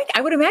 you're right.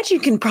 I would imagine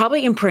you can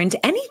probably imprint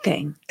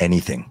anything.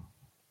 Anything.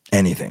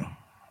 Oh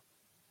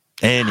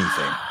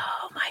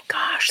my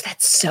gosh,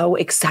 that's so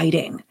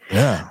exciting.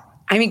 Yeah.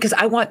 I mean, because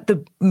I want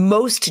the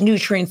most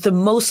nutrients, the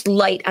most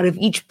light out of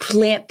each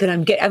plant that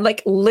I'm getting. I'm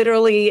like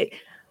literally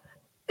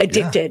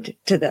addicted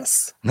to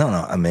this. No,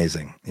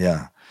 amazing.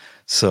 Yeah.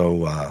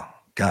 So,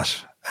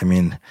 gosh, I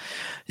mean,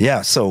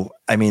 yeah. So,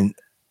 I mean.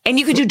 And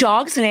you could do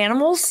dogs and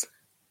animals?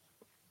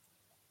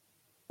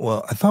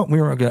 Well, I thought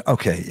we were going to.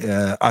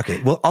 Okay.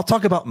 Okay. Well, I'll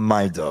talk about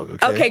my dog.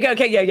 Okay.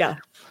 Yeah.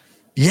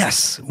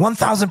 Yes.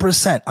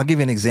 1,000%. I'll give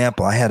you an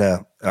example.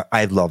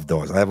 I love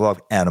dogs. I love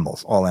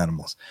animals, all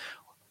animals.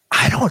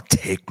 I don't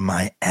take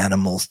my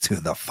animals to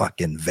the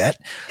fucking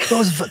vet.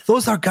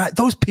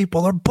 Those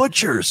people are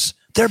butchers.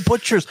 They're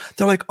butchers.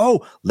 They're like,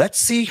 oh, let's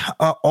see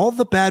all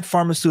the bad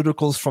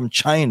pharmaceuticals from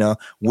China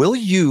we'll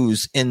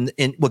use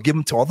we'll give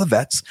them to all the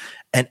vets.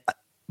 And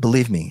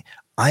believe me,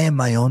 I am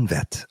my own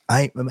vet.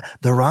 The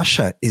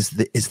Rasha is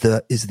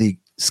the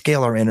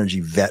scalar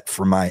energy vet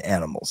for my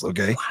animals.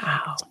 Okay.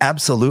 Wow.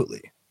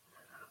 Absolutely.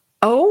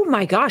 Oh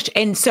my gosh.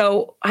 And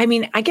so, I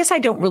mean, I guess I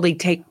don't really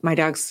take my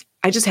dogs.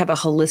 I just have a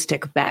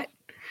holistic vet.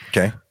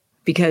 Okay.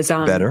 Because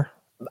better.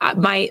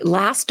 My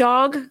last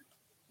dog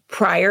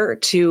prior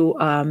to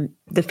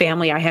the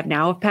family I have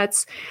now of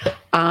pets,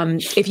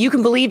 if you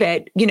can believe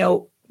it,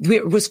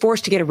 was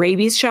forced to get a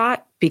rabies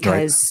shot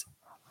because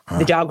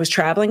the dog was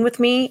traveling with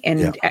me,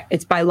 and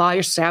it's by law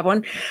you're supposed to have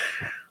one.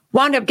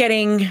 Wound up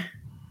getting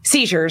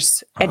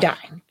seizures and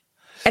dying.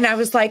 And I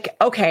was like,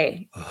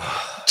 okay,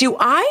 do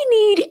I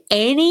need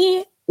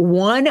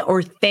anyone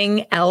or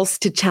thing else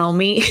to tell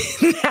me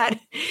that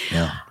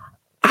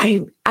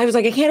I was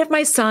like, I can't have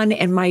my son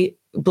and my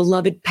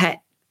beloved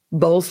pet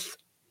both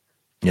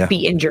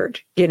be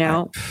injured,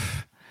 Yeah,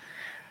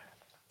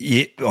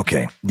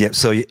 okay. Yeah.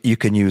 So you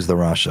can use the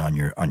Rasha on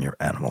your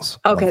animals.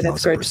 Okay. 1,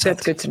 that's good.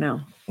 That's good to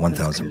know.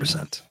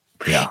 1,000%.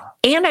 Yeah.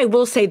 And I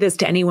will say this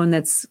to anyone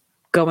that's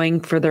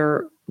going for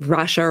their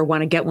Rasha or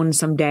want to get one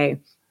someday,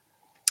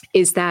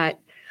 is that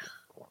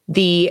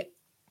the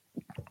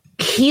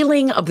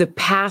healing of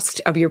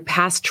your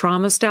past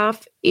trauma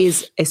stuff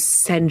is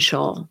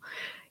essential.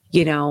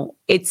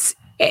 It's,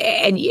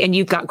 and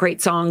you've got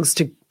great songs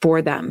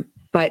for them,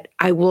 but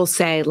I will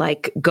say,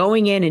 like,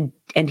 going in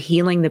and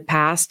healing the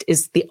past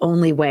is the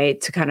only way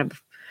to kind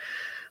of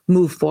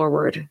move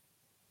forward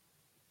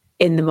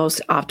in the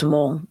most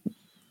optimal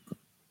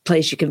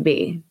place you can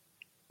be.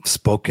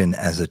 Spoken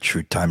as a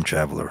true time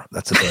traveler.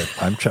 That's what a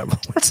time traveler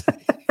would say.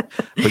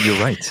 But you're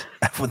right.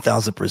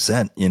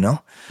 1,000%,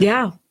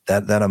 Yeah.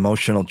 That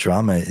emotional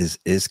trauma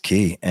is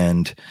key.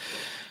 And,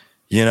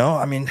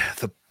 I mean,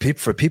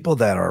 for people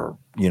that are,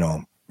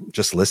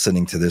 just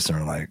listening to this and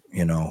are like,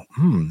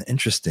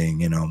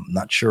 interesting,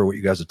 not sure what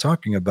you guys are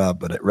talking about,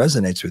 but it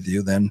resonates with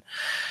you, then,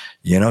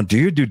 do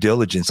your due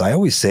diligence. I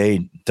always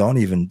say,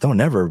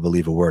 don't ever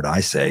believe a word I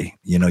say.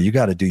 You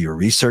got to do your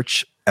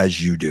research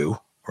as you do,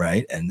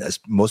 right? And as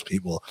most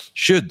people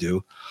should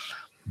do.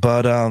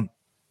 But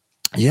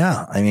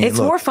yeah, I mean, it's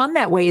more fun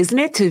that way, isn't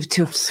it?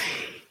 Because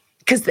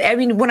I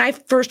mean, when I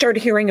first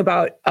started hearing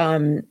about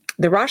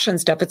the Russian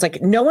stuff, it's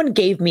like no one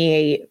gave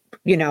me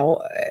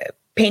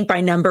paint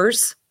by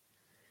numbers.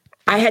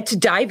 I had to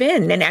dive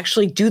in and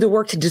actually do the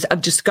work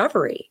of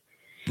discovery.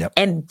 Yep.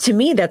 And to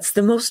me, that's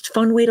the most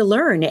fun way to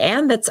learn.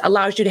 And that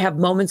allows you to have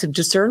moments of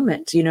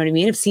discernment, you know what I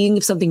mean? Of seeing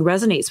if something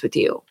resonates with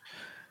you.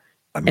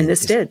 I mean, and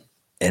this did.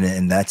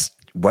 And that's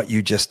what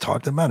you just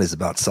talked about, is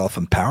about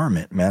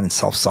self-empowerment, man, and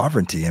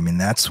self-sovereignty. I mean,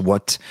 that's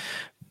what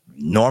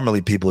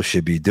normally people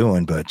should be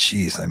doing. But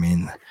geez, I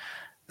mean,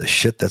 the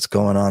shit that's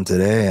going on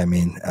today, I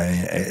mean,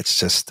 it's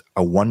just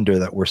a wonder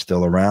that we're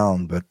still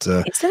around. But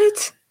isn't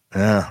it?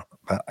 Yeah,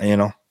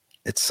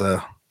 it's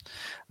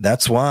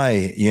that's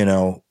why,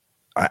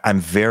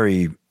 I'm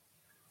very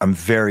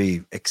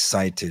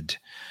excited,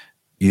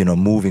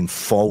 moving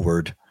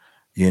forward,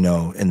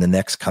 in the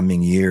next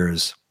coming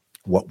years,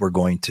 what we're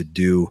going to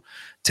do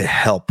to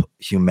help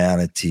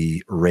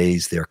humanity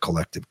raise their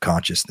collective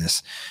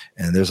consciousness.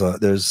 And there's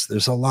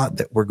a lot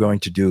that we're going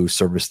to do,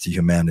 service to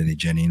humanity,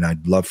 Jenny, and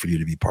I'd love for you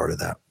to be part of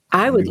that.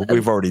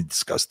 We've already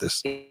discussed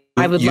this.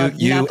 I would love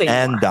nothing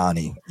and more.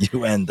 Donnie.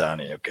 You and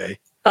Donnie, okay?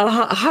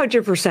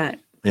 100%.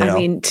 I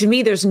mean, to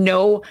me, there's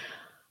no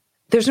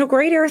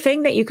greater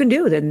thing that you can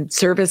do than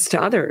service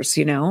to others,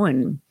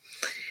 and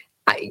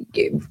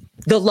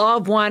the law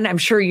of one, I'm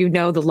sure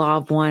the law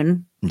of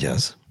one.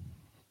 Yes.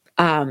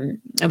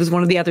 It was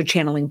one of the other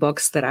channeling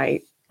books that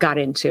I got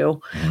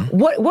into. Mm-hmm.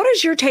 What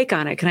is your take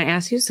on it? Can I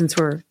ask you, since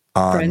we're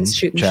friends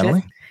shooting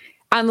channeling? Shit?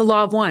 On the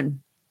Law of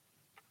One.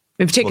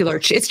 In particular,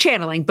 it's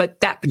channeling,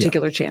 but that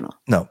particular channel.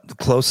 No, the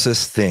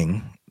closest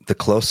thing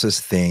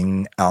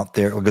out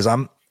there, because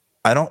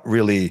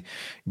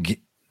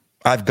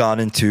I've gone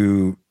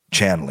into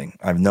channeling.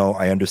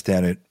 I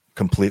understand it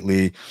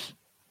completely,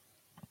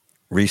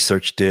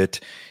 researched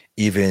it,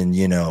 even,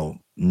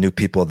 knew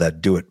people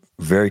that do it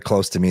very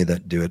close to me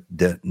that do it,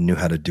 that knew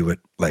how to do it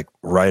like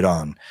right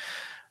on.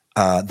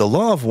 The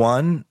Law of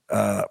One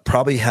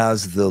probably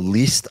has the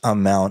least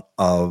amount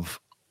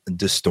of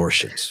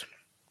distortions.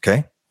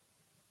 Okay.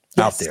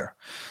 Yes. Out there.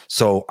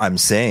 So I'm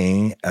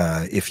saying,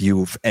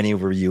 if any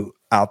of you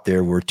out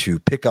there were to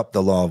pick up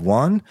the Law of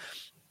One,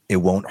 it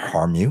won't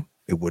harm you.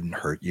 It wouldn't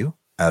hurt you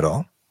at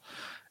all.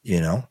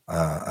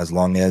 As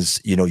long as,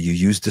 you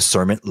use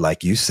discernment,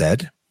 like you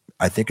said,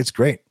 I think it's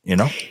great,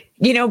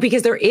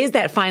 because there is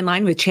that fine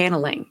line with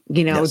channeling,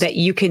 yes. That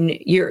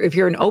if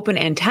you're an open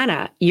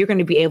antenna, you're going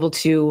to be able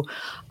to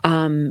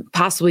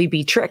possibly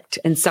be tricked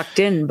and sucked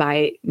in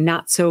by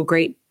not so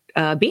great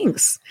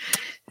beings.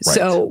 Right.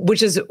 So,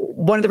 which is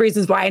one of the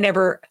reasons why I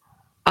never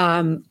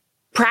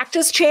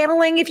practice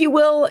channeling, if you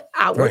will,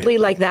 outwardly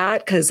like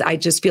that, because I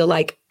just feel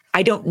like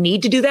I don't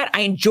need to do that.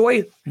 I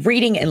enjoy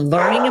reading and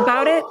learning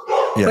about it,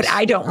 yes. But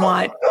I don't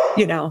want,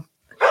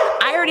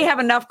 I already have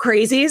enough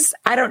crazies.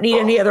 I don't need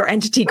any other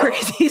entity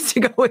crazies to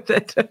go with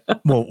it.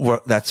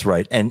 well, that's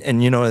right. And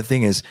the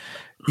thing is,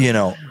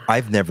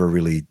 I've never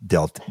really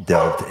delved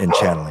in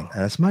channeling.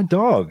 That's my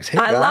dogs. Hey,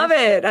 I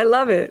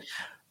love it.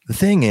 The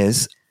thing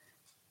is,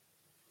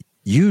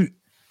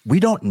 we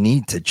don't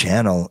need to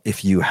channel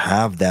if you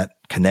have that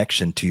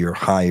connection to your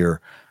higher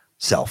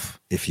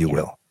self, if you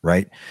will,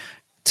 right?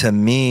 To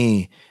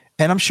me,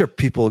 and I'm sure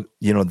people,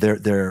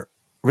 they're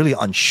really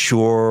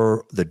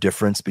unsure the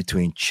difference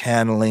between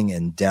channeling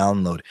and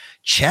download.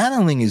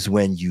 Channeling is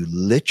when you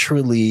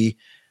literally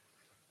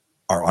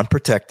are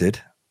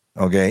unprotected,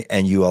 okay,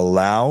 and you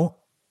allow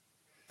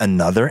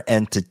another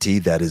entity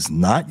that is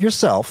not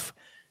yourself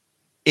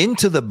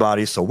into the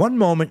body. So one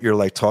moment you're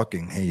like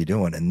talking, hey, you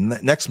doing? And the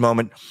next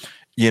moment,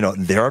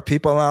 there are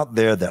people out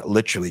there that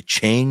literally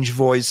change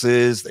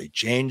voices, they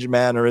change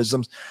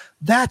mannerisms.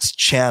 That's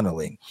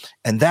channeling,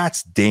 and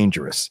that's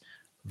dangerous.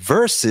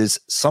 Versus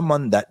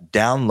someone that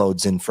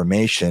downloads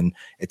information.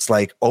 It's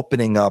like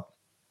opening up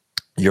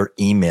your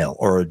email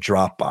or a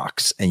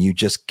Dropbox, and you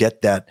just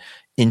get that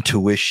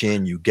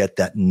intuition, you get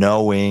that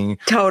knowing.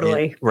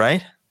 Totally.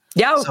 Right?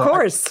 Yeah, of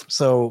course.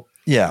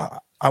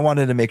 I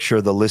wanted to make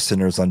sure the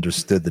listeners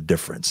understood the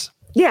difference.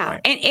 Yeah.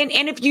 Right.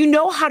 And if you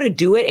know how to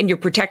do it and you're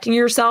protecting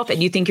yourself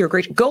and you think you're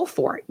great, go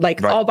for it.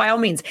 Like, all by all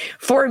means.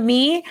 For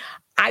me,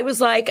 I was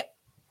like,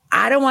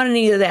 I don't want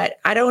any of that.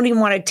 I don't even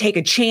want to take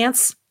a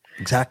chance.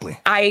 Exactly.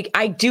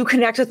 I do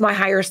connect with my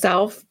higher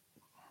self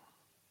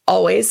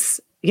always,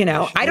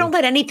 I don't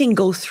let anything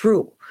go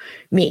through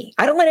me.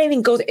 I don't let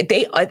anything go.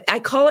 I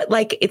call it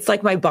like, it's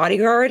like my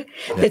bodyguard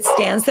that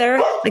stands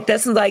there like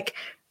this and like,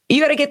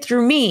 you got to get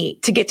through me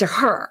to get to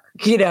her,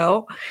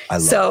 I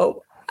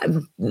love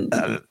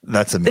it.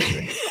 That's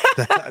amazing.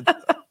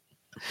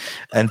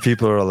 And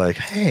people are like,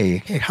 hey,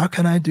 how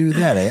can I do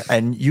that?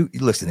 And you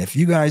listen, if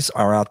you guys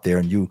are out there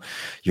and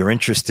you're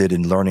interested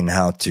in learning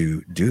how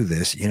to do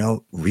this,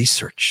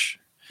 research.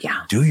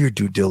 Yeah. Do your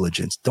due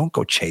diligence. Don't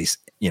go chase,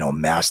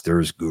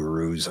 masters,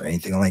 gurus, or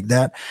anything like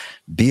that.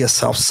 Be a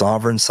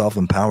self-sovereign,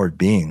 self-empowered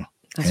being.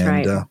 That's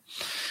right.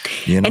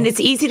 And it's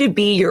easy to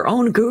be your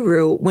own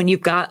guru when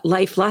you've got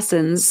life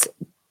lessons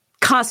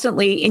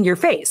constantly in your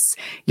face.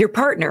 Your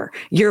partner,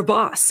 your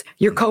boss,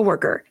 your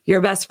coworker,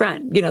 your best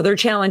friend, they're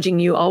challenging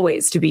you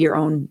always to be your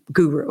own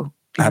guru.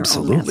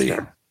 Absolutely.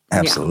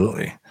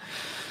 Absolutely. Yeah.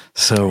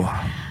 So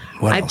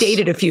I've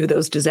dated a few of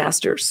those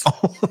disasters.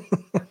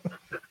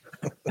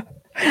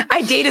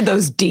 I dated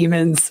those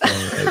demons. But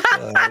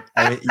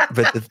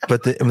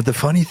the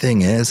funny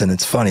thing is, and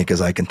it's funny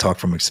because I can talk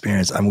from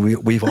experience. I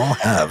mean, we've all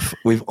have,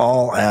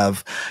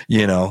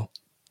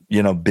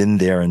 been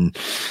there, and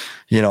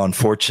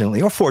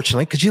unfortunately or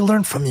fortunately, because you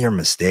learn from your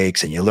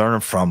mistakes and you learn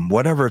from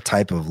whatever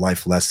type of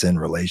life lesson,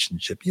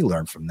 relationship, you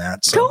learn from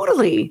that. So,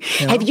 totally.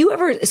 Have you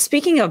ever,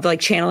 speaking of like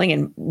channeling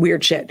and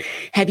weird shit,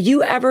 have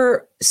you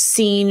ever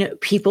seen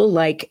people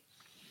like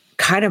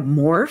kind of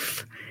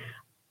morph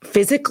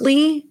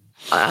physically?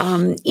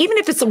 Even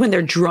if it's when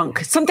they're drunk,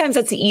 sometimes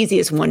that's the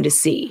easiest one to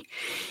see.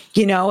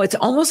 It's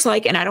almost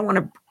like, and I don't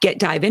want to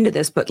dive into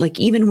this, but like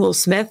even Will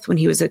Smith, when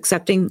he was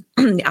accepting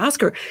the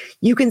Oscar,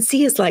 you can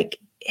see his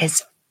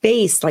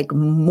face like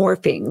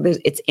morphing.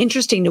 It's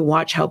interesting to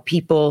watch how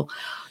people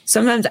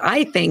sometimes,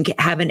 I think,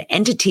 have an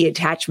entity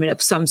attachment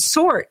of some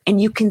sort,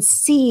 and you can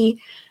see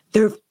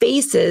their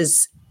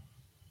faces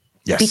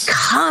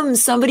become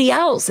somebody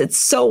else. It's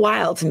so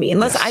wild to me.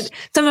 Sometimes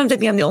I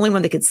think I'm the only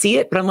one that could see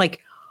it, but I'm like,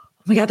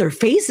 oh my God, their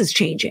face is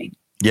changing.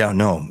 Yeah,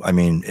 no, I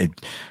mean,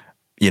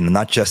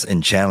 not just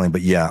in channeling,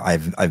 but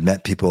I've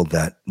met people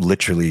that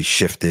literally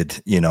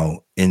shifted,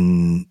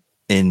 in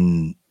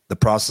the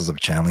process of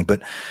channeling,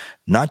 but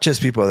not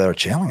just people that are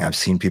channeling. I've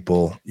seen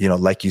people,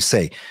 like you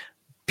say,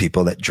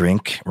 people that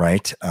drink,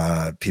 right?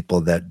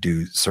 People that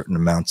do certain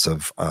amounts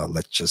of,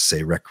 let's just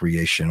say,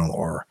 recreational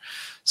or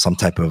some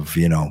type of,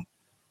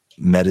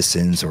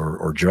 medicines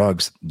or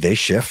drugs. They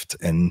shift,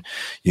 and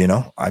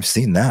I've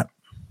seen that.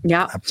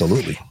 Yeah,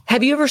 absolutely.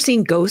 Have you ever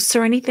seen ghosts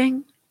or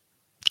anything?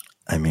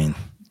 I mean,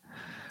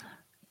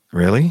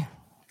 really?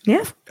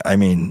 Yeah. I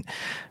mean,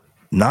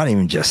 not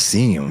even just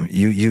seeing them.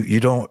 You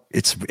don't.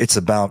 It's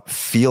about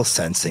feel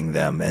sensing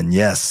them, and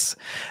yes,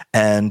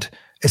 and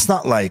it's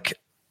not like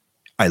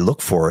I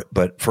look for it.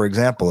 But for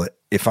example,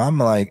 if I'm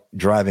like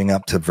driving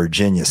up to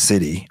Virginia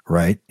City,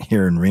 right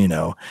here in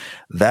Reno,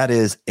 that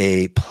is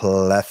a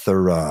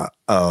plethora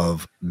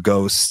of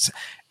ghosts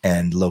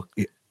and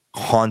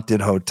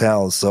haunted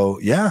hotels. So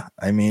yeah,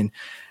 I mean,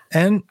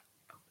 and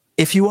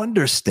if you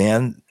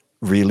understand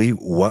really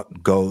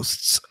what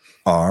ghosts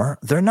are,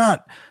 they're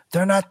not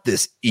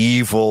this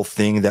evil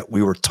thing that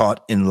we were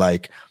taught in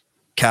like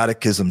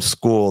catechism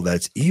school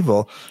that's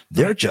evil.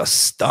 They're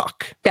just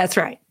stuck. That's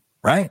right.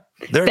 Right?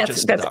 They're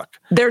just stuck.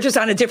 They're just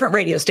on a different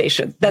radio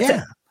station. That's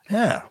it.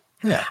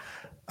 Yeah.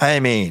 I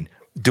mean,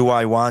 do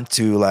I want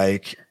to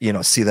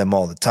see them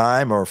all the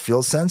time or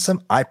feel sense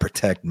them? I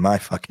protect my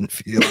fucking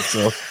field,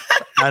 so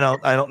I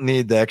don't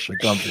need the extra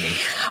company.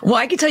 Well,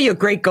 I can tell you a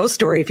great ghost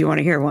story if you want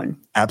to hear one.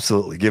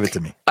 Absolutely, give it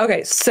to me.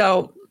 Okay,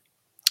 so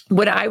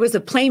when I was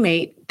a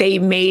playmate, they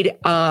made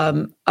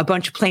a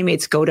bunch of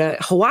playmates go to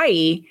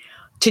Hawaii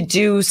to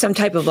do some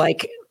type of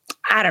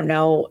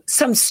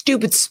some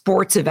stupid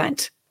sports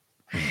event.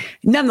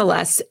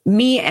 Nonetheless,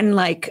 me and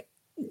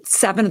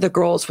 7 of the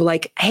girls were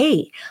like,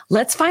 hey,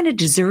 let's find a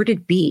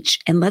deserted beach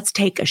and let's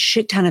take a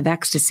shit ton of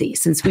ecstasy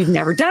since we've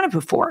never done it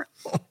before.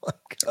 Oh my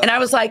God. And I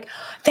was like,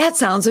 that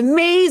sounds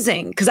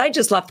amazing, because I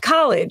just left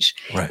college.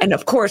 Right. And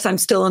of course, I'm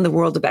still in the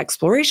world of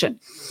exploration.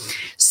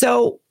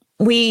 So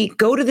we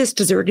go to this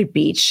deserted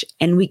beach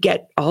and we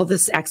get all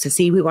this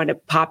ecstasy. We wind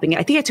up popping it.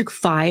 I think I took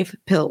 5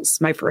 pills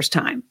my first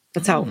time.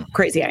 That's how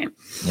crazy I am.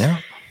 Yeah.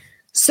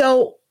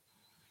 So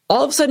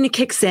all of a sudden it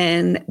kicks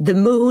in. The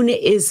moon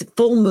is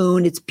full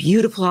moon. It's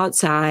beautiful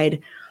outside.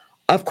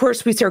 Of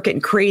course, we start getting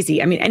crazy.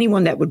 I mean,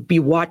 anyone that would be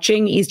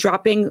watching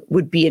eavesdropping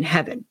would be in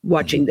heaven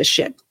watching this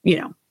shit,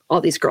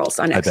 all these girls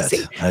on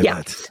ecstasy. I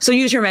bet. So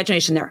use your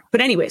imagination there.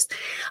 But anyways,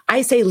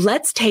 I say,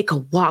 let's take a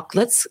walk.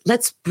 Let's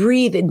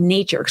breathe in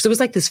nature. Because it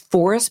was like this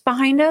forest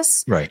behind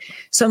us. Right.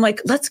 So I'm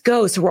like, let's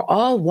go. So we're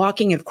all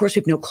walking. And of course, we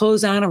have no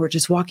clothes on, and we're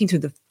just walking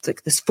through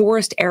this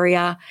forest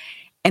area.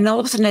 And all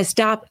of a sudden I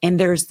stop, and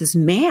there's this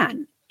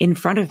man in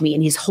front of me,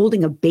 and he's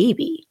holding a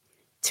baby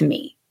to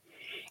me.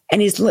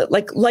 And he's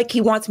like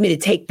he wants me to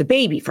take the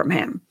baby from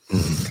him.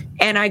 Mm-hmm.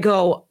 And I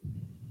go,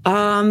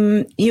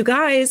 you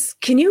guys,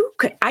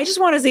 I just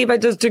want to see if I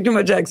just took too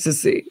much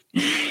ecstasy.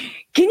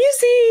 Can you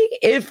see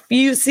if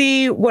you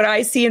see what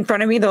I see in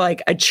front of me? They're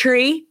like, a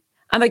tree?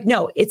 I'm like,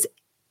 no, it's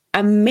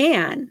a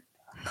man.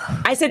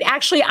 I said,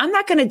 actually, I'm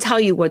not going to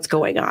tell you what's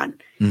going on.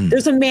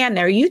 There's a man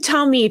there. You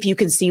tell me if you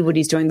can see what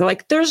he's doing. They're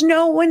like, there's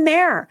no one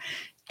there.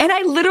 And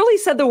I literally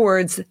said the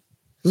words,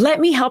 let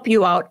me help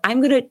you out.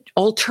 I'm going to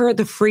alter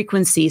the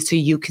frequency so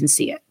you can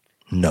see it.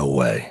 No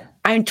way.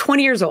 I'm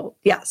 20 years old.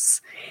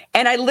 Yes.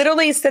 And I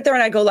literally sit there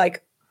and I go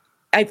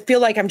I feel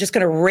like I'm just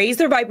going to raise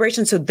their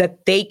vibration so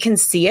that they can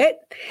see it.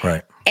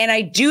 Right. And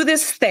I do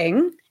this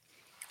thing.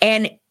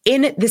 And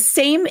in the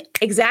same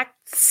exact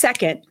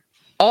second,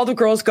 all the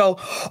girls go,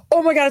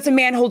 oh my God, it's a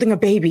man holding a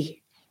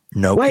baby.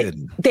 No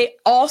kidding. They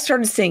all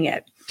started seeing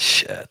it.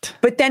 Shit.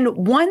 But then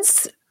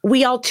once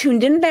we all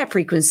tuned into that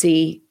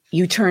frequency,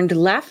 you turned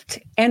left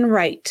and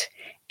right,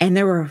 and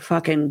there were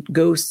fucking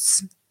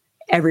ghosts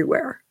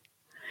everywhere.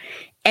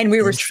 And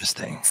we were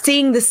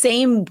seeing the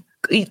same,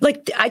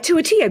 to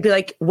a T. I'd be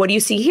like, what do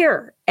you see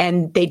here?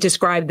 And they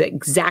described the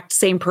exact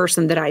same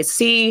person that I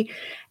see,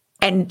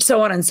 and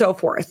so on and so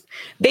forth.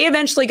 They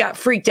eventually got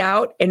freaked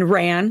out and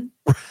ran.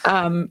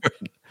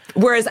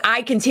 Whereas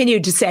I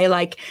continued to say,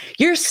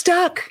 you're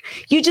stuck.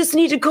 You just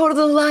need to go to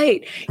the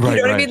light. You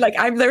know what I mean?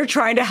 I'm there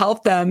trying to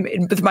help them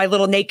with my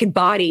little naked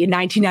body in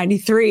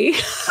 1993.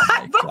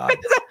 Oh my God.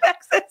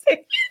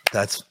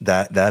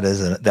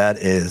 That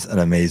is an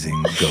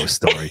amazing ghost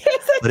story.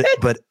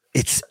 But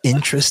it's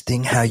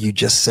interesting how you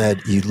just said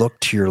you look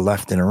to your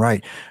left and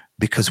right,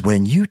 because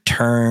when you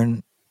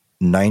turn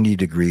 90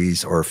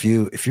 degrees, or if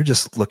you're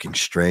just looking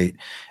straight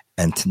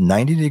and to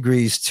 90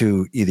 degrees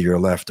to either your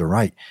left or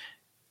right,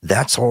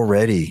 that's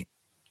already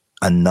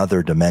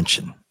another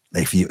dimension.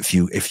 If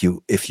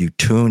you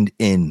tuned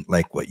in,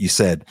 like what you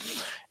said,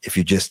 if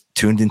you just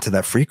tuned into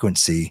that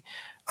frequency,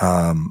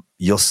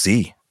 you'll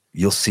see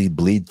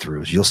bleed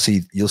throughs.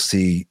 You'll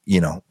see,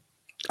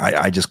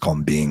 I just call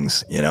them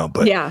beings,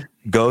 but yeah.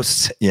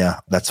 Ghosts. Yeah,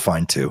 that's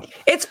fine too.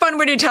 It's fun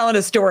when you're telling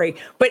a story,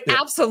 but yeah.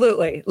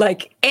 Absolutely.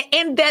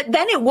 And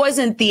then it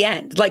wasn't the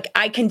end.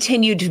 I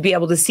continued to be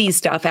able to see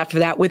stuff after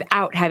that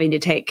without having to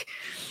take,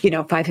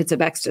 5 hits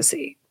of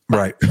ecstasy.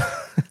 Right.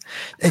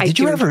 Hey, did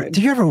you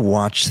ever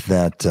watch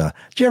that? Did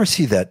you ever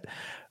see that?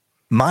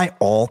 My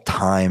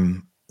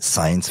all-time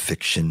science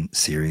fiction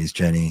series,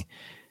 Jenny.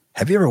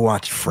 Have you ever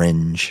watched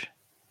Fringe?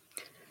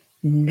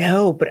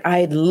 No, but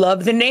I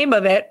love the name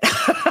of it.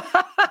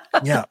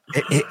 Yeah,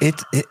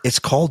 it's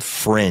called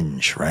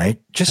Fringe,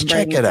 right? Just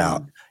check it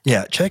out.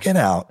 Yeah, check it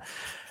out.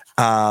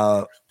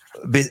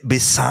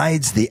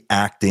 Besides the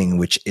acting,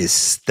 which is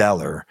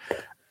stellar,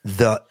 and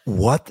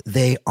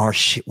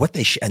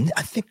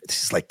I think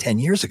this is like 10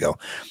 years ago,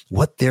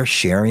 what they're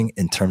sharing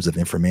in terms of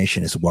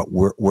information is what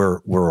we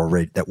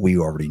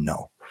already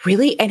know.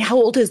 Really? And how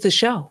old is the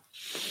show?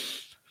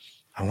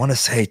 I want to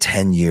say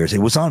 10 years. It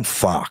was on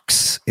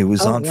Fox.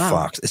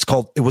 Fox.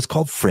 It was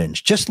called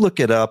Fringe. Just look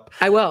it up.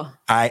 I will.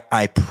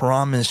 I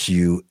promise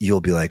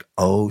you'll be like,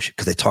 oh,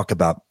 because they talk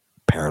about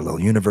parallel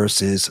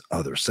universes,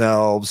 other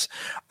selves.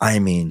 I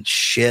mean,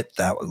 shit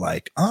that was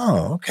like,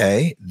 oh,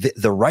 okay.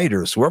 The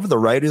writers, whoever the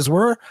writers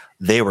were,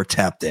 they were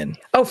tapped in.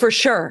 Oh, for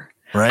sure.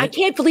 Right? I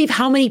can't believe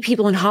how many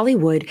people in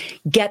Hollywood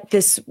get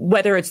this,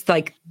 whether it's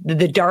like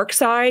the dark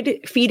side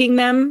feeding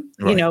them,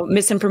 Right.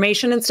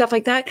 Misinformation and stuff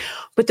like that.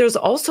 But there's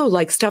also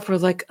like stuff where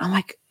like, I'm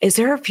like, is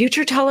there a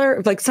future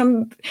teller? Like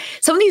some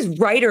of these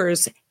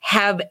writers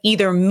have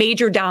either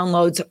major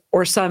downloads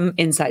or some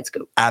inside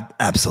scoop.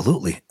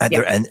 Absolutely.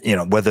 Yeah.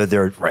 And whether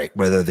they're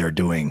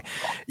doing,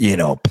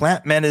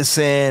 plant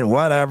medicine,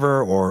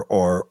 whatever,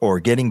 or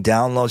getting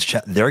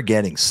downloads, they're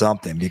getting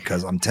something,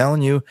 because I'm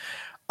telling you,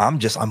 I'm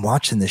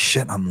watching this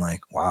shit. I'm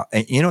like, wow.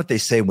 And you know what they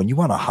say? When you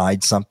want to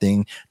hide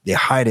something, they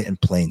hide it in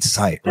plain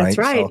sight, right? That's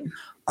right. So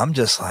I'm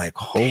just like,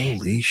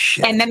 holy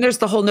shit. And then there's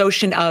the whole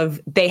notion of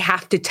they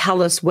have to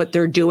tell us what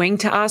they're doing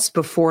to us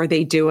before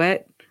they do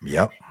it.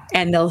 Yep.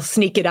 And they'll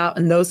sneak it out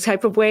in those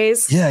type of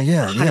ways. Yeah.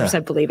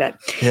 100% believe it.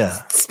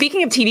 Yeah.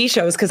 Speaking of TV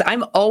shows, because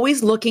I'm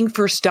always looking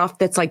for stuff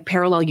that's like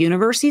parallel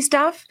universe-y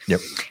stuff. Yep.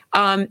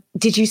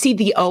 Did you see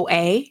the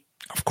OA?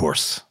 Of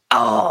course.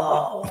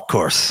 Oh, Of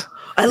course.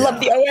 I love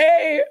the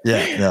OA.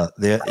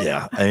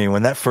 Yeah. I mean,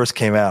 when that first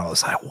came out, I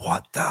was like,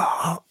 what the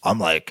hell? I'm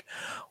like,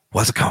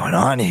 what's going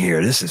on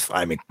here? This is,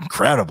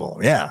 incredible.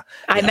 Yeah.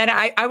 And then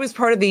I was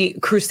part of the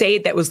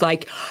crusade that was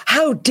like,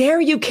 how dare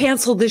you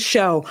cancel this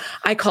show?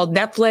 I called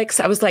Netflix.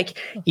 I was like,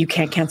 you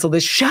can't cancel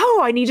this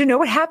show. I need to know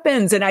what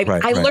happens. And I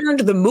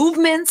learned the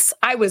movements.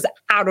 I was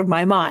out of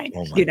my mind,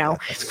 Oh my God,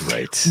 that's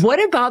great.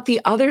 What about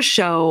the other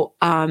show?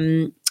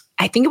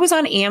 I think it was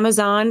on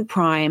Amazon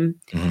Prime.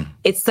 Mm-hmm.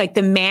 It's like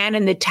The Man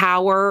in the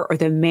Tower, or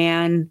The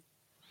Man.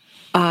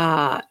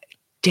 Have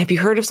you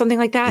heard of something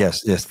like that?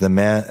 Yes. The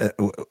Man.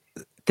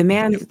 The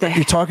Man.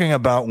 You're talking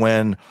about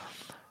when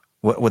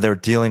they're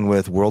dealing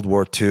with World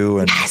War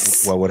II and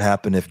Yes. what would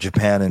happen if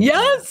Japan and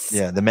Yes.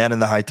 The Man in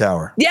the High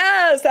Tower.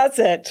 Yes, that's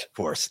it. Of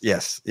course.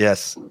 Yes.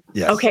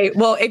 Okay.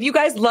 Well, if you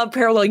guys love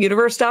parallel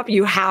universe stuff,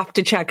 you have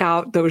to check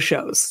out those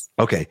shows.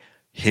 Okay.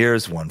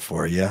 Here's one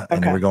for you.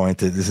 And Okay. we're going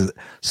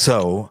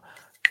to,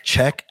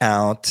 check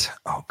out,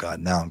 oh God,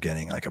 now I'm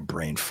getting like a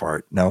brain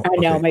fart. No. I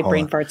know, okay, my hold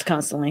brain on. farts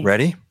constantly.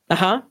 Ready?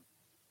 Uh-huh.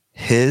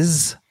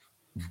 His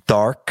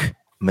Dark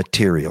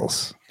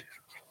Materials.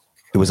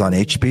 It was on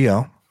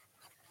HBO.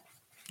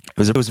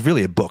 It was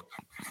really a book.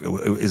 It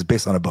was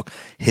based on a book.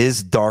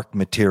 His Dark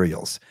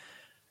Materials.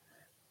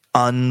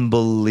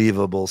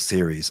 Unbelievable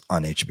series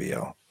on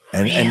HBO.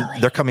 And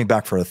they're coming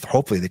back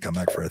hopefully they come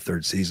back for a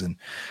third season.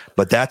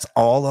 But that's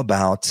all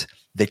about,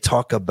 they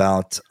talk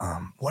about,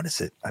 what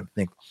is it? I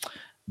think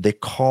they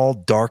call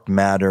dark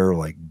matter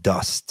like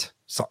dust,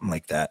 something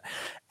like that.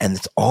 And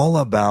it's all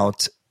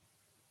about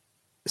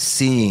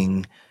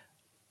seeing,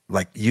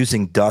 like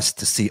using dust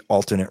to see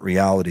alternate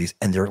realities.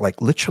 And they're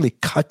like literally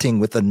cutting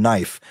with a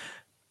knife,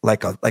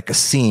 like a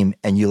seam.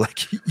 And you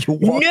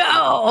walk.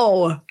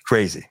 No.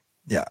 Crazy.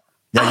 Yeah.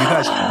 Yeah. You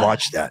guys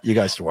watch that. You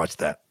guys should watch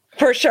that.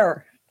 For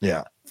sure.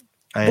 Yeah.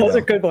 Those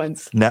are good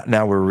ones.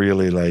 Now we're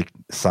really like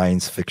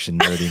science fiction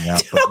nerding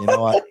out, but you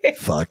know what?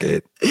 Fuck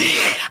it.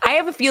 I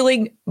have a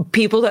feeling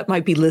people that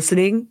might be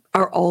listening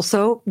are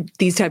also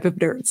these type of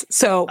nerds.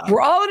 So we're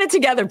all in it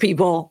together,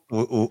 people.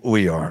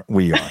 We are.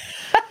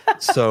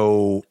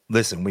 So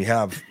listen, we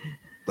have,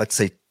 let's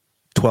say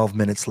 12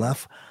 minutes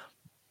left.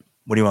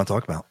 What do you want to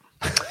talk about?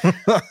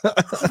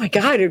 Oh my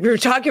God. We were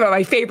talking about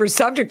my favorite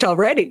subject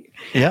already.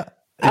 Yeah.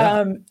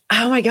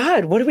 Oh my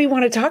God. What do we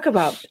want to talk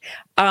about?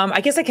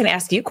 I guess I can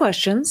ask you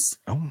questions.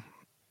 Oh,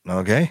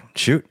 okay.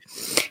 Shoot.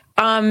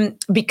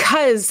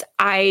 Because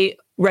I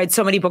read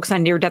so many books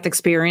on near-death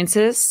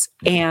experiences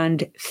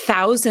and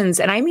thousands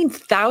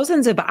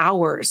of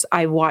hours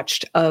I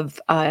watched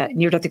of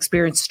near-death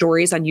experience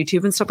stories on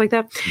YouTube and stuff like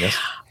that. Yes.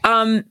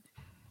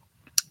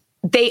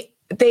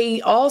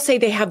 They all say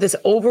they have this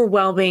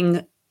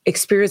overwhelming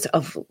experience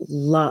of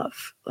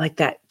love, like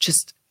that.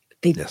 Just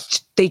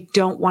they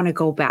don't want to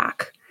go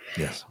back.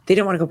 Yes. They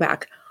don't want to go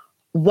back.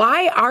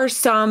 Why are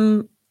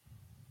some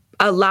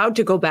allowed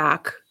to go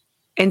back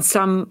and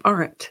some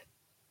aren't?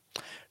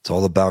 It's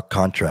all about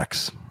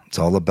contracts. It's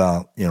all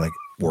about, like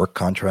work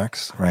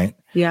contracts, right?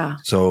 Yeah.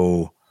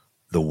 So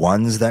the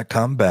ones that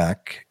come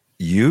back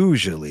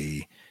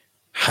usually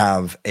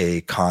have a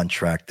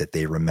contract that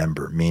they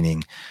remember,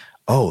 meaning,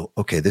 oh,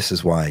 okay, this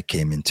is why I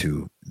came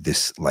into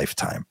this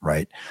lifetime,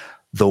 right?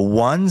 The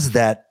ones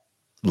that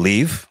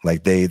leave,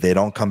 like they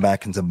don't come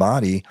back into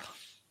body,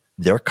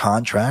 their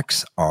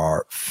contracts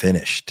are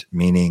finished,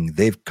 meaning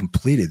they've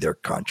completed their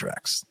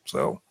contracts.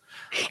 So,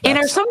 and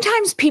are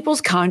sometimes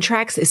people's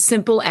contracts as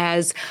simple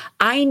as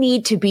I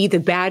need to be the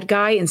bad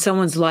guy in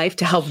someone's life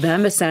to help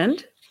them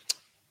ascend?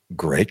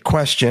 Great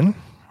question.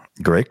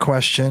 Great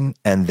question.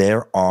 And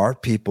there are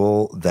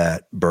people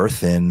that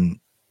birth in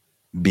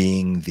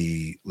being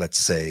the, let's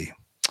say,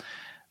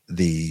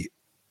 the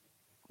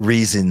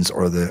reasons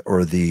or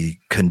the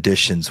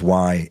conditions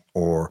why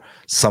or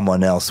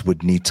someone else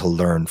would need to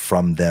learn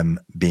from them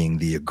being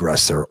the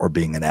aggressor or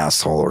being an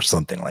asshole or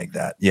something like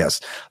that. Yes,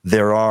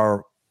 there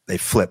are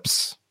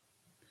flips.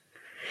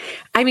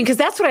 I mean, because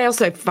that's what I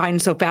also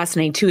find so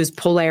fascinating too, is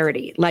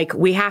polarity. Like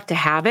we have to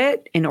have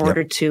it in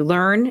order to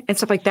learn and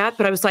stuff like that.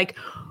 But I was like,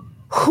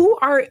 who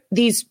are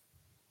these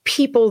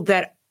people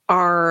that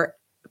are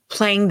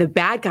playing the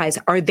bad guys?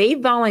 Are they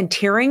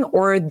volunteering,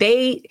 or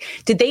did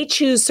they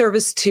choose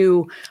service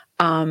to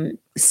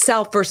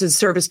self versus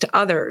service to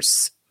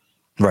others?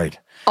 Right.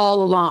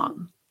 All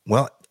along.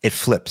 Well, it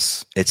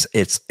flips. It's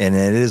and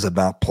it is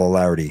about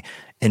polarity.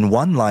 In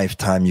one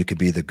lifetime, you could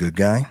be the good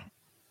guy,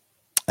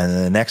 and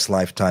in the next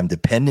lifetime,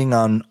 depending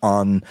on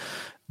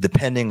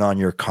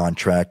your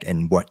contract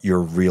and what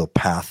your real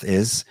path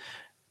is,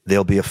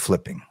 there'll be a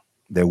flipping.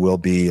 There will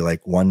be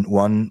like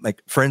one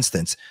like, for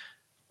instance,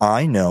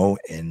 I know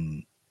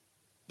in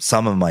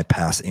some of my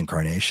past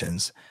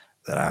incarnations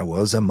that I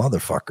was a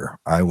motherfucker.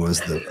 I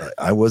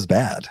was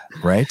bad,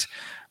 right?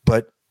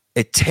 But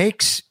it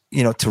takes,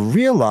 to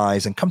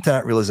realize and come to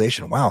that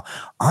realization, wow,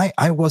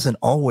 I wasn't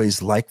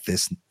always like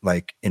this,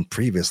 like in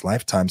previous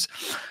lifetimes.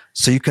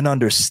 So you can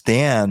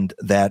understand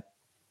that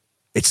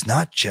it's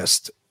not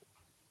just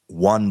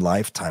one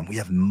lifetime. We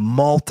have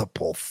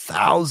multiple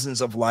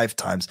thousands of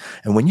lifetimes.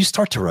 And when you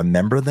start to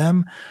remember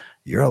them,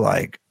 you're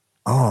like,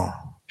 oh,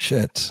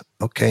 shit.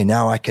 Okay,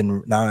 now I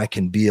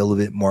can be a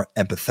little bit more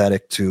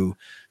empathetic to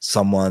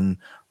someone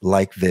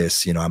like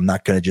this. I'm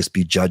not going to just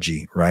be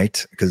judgy,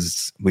 right?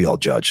 Because we all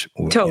judge.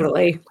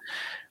 Totally.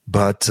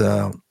 But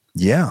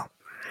yeah.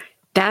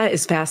 That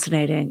is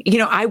fascinating.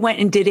 I went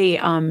and did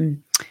a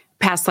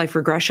past life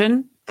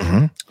regression.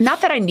 Mm-hmm.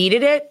 Not that I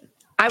needed it.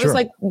 I was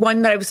like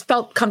one that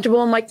felt comfortable.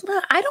 I'm like,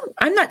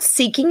 I'm not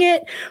seeking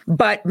it,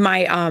 but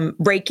my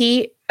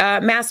Reiki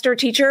master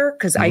teacher,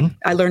 because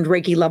I learned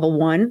Reiki level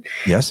 1.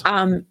 Yes.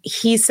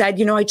 He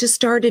said, I just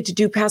started to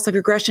do past life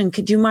regression.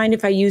 Could you mind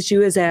if I used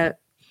you as a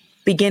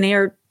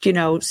beginner,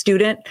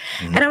 student?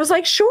 Mm-hmm. And I was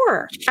like,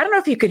 sure. I don't know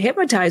if you could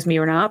hypnotize me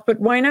or not, but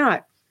why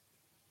not?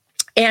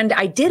 And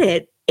I did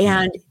it,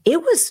 and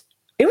it was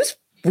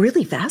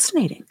really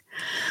fascinating.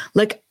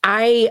 Like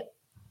I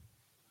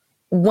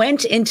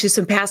went into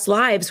some past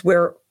lives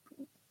where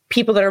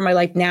people that are in my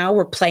life now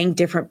were playing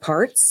different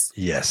parts.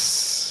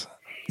 Yes.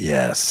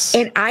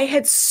 And I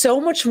had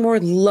so much more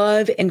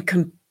love and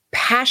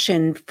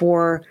compassion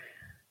for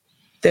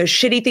the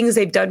shitty things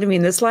they've done to me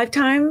in this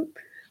lifetime,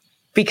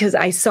 because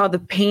I saw the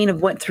pain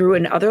of went through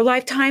in other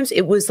lifetimes.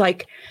 It was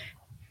like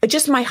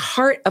just my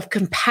heart of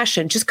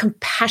compassion. Just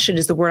compassion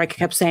is the word I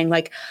kept saying.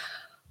 Like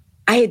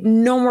I had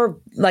no more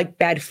like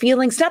bad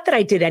feelings. Not that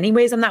I did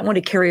anyways. I'm not one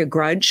to carry a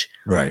grudge.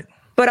 Right.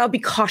 But I'll be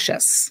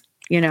cautious,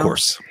 Of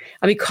course.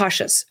 I'll be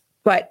cautious.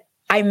 But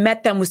I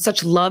met them with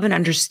such love and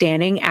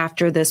understanding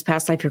after this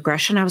past life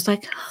regression. I was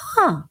like,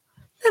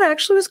 that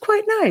actually was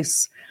quite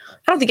nice.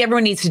 I don't think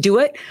everyone needs to do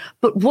it,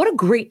 but what a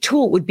great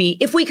tool it would be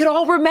if we could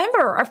all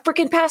remember our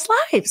freaking past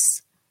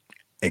lives.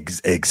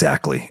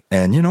 Exactly.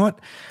 And you know what?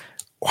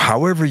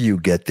 However you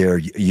get there,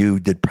 you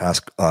did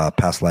past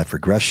life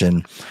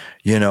regression,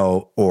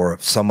 or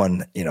if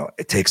someone,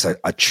 it takes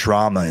a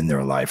trauma in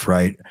their life,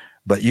 right?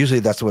 But usually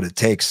that's what it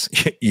takes,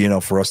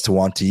 for us to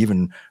want to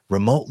even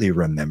remotely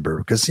remember.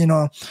 Because,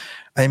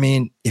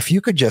 if you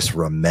could just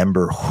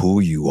remember who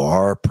you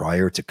are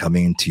prior to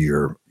coming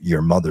into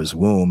your mother's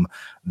womb,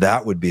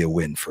 that would be a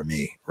win for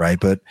me, right?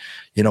 But,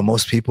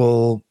 most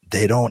people,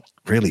 they don't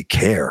really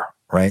care,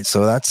 right?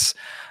 So that's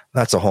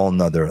a whole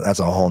nother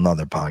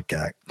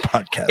podcast.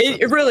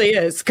 It really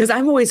is. Because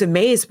I'm always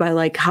amazed by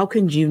like, how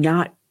can you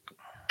not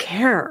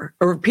care?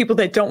 Or people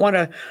that don't want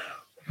to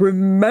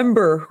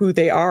remember who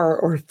they are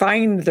or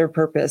find their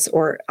purpose,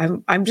 or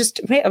I'm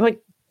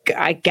like,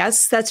 I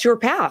guess that's your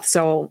path.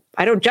 So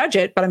I don't judge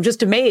it, but I'm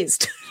just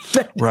amazed.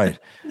 Right.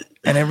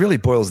 And it really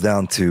boils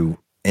down to,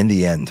 in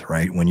the end,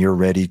 right? When you're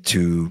ready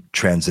to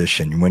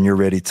transition, when you're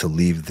ready to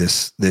leave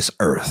this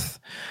earth,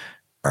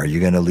 are you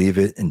going to leave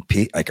it in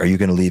peace? Like, are you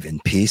going to leave in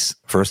peace?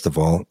 First of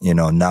all,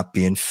 not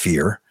be in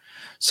fear.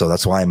 So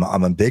that's why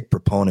I'm a big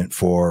proponent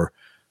for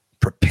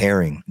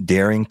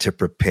daring to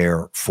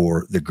prepare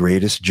for the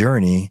greatest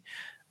journey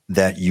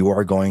that you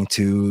are going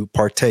to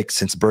partake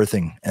since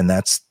birthing. And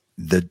that's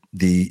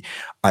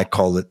I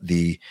call it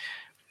the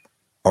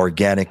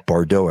organic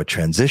Bardoa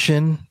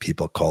transition.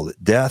 People call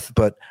it death,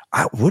 but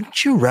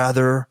wouldn't you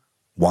rather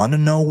want to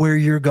know where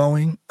you're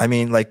going? I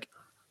mean, like,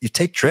 you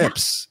take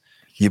trips,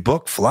 you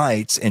book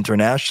flights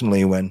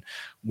internationally when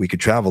we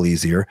could travel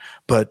easier,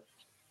 but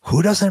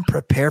who doesn't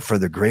prepare for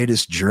the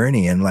greatest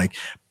journey? And like,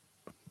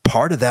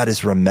 part of that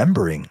is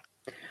remembering.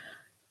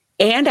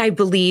 And I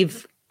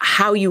believe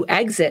how you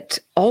exit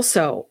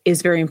also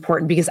is very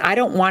important, because I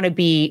don't want to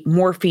be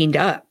morphined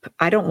up.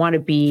 I don't want to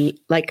be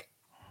like,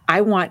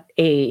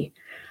 if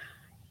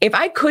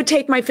I could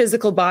take my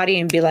physical body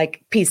and be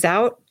like, peace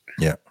out.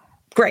 Yeah.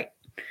 Great.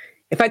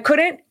 If I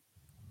couldn't,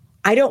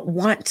 I don't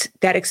want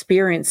that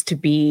experience to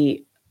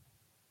be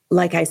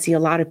like I see a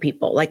lot of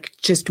people, like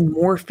just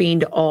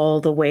morphined all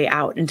the way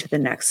out into the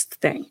next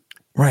thing.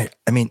 Right.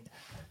 I mean,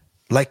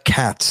 like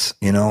cats,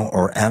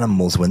 or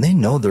animals, when they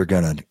know they're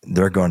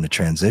going to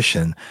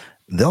transition,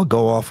 they'll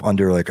go off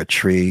under like a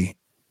tree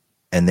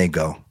and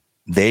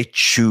they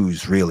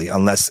choose, really,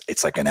 unless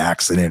it's like an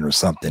accident or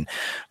something.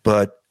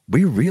 But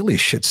we really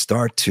should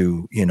start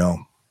to,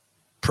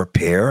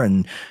 prepare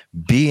and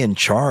be in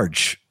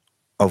charge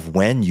of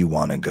when you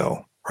want to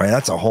go, right?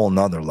 That's a whole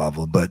nother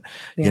level. But,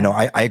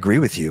 I agree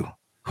with you.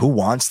 Who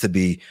wants to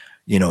be,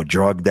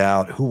 drugged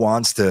out? Who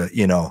wants to,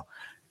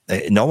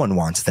 no one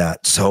wants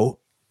that. So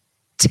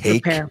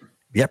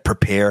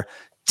prepare,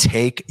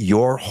 take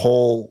your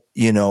whole,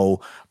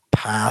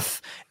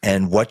 path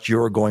and what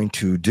you're going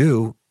to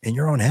do in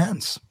your own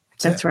hands.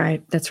 That's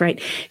right.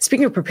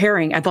 Speaking of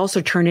preparing, I've also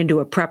turned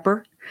into a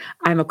prepper.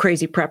 I'm a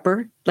crazy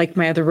prepper, like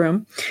my other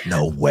room.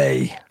 No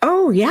way.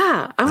 Oh,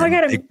 yeah. Oh, my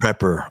God. I'm a big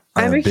prepper.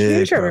 I'm a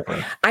huge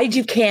prepper. I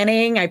do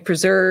canning. I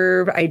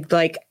preserve. I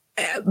like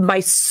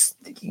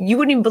you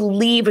wouldn't even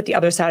believe what the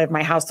other side of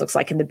my house looks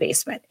like in the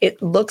basement.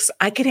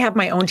 I could have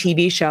my own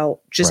TV show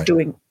just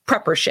doing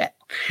prepper shit.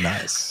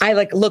 Nice. I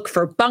look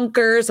for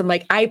bunkers. I'm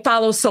like, I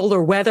follow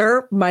solar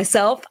weather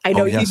myself. I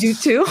know you do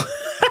too.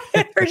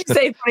 I heard you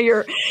say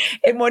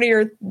in one of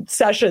your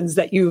sessions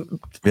that you're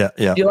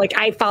like,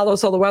 I follow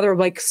solar weather. I'm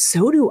like,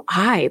 so do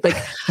I. Like,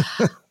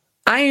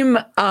 I'm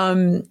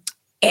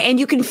and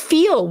you can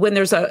feel when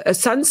there's a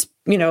sun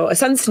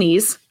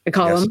sneeze, I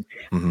call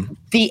them,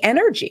 the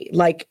energy.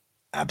 Like,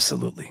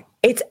 absolutely.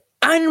 It's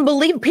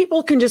unbelievable.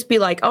 People can just be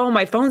like, oh,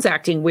 my phone's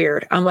acting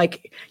weird. I'm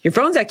like, your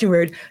phone's acting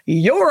weird.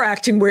 You're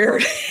acting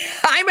weird.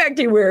 I'm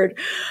acting weird.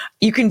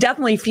 You can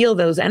definitely feel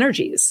those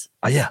energies.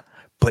 Yeah.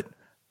 But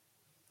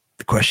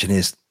the question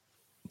is,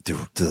 do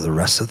the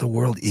rest of the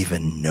world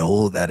even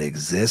know that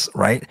exists?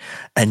 Right.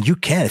 And you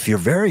can, if you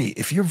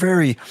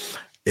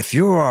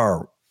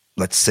are,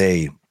 let's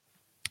say,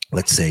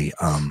 what's the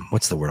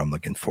word I'm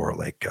looking for?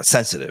 Like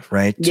sensitive,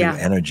 right? To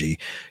energy,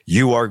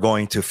 you are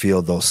going to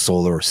feel those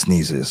solar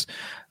sneezes.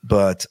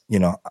 But,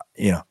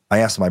 I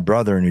asked my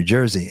brother in New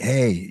Jersey,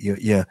 hey,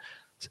 you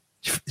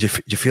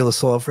feel the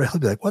solar flare?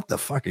 He'll be like, what the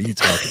fuck are you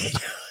talking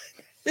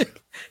about?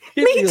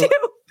 Me too.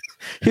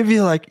 He'd be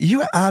like,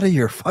 you out of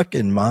your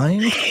fucking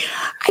mind?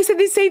 I said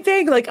the same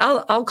thing. Like,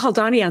 I'll call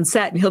Donnie on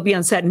set and he'll be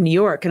on set in New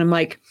York. And I'm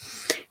like,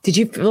 did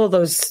you feel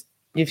those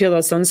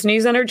sun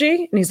sneeze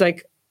energy? And he's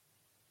like,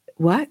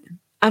 what?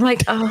 I'm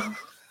like, oh.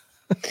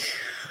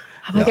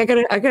 I'm like, I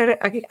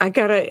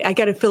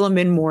gotta fill him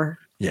in more.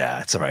 Yeah,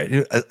 it's all right.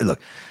 Look,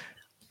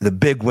 the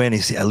big win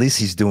is at least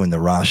he's doing the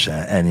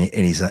Rasha, and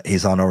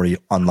he's already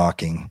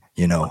unlocking,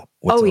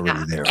 what's already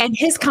there. And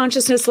his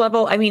consciousness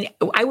level. I mean,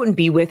 I wouldn't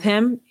be with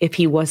him if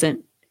he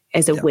wasn't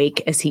as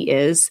awake as he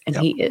is, and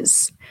he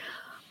is.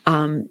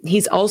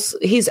 He's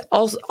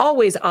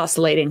always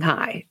oscillating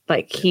high.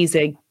 Like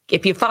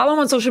if you follow him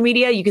on social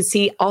media, you can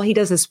see all he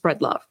does is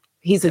spread love.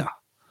 He's a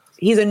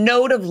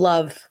node of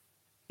love.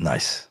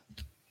 Nice.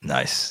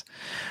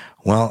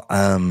 Well,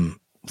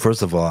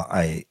 first of all,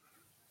 I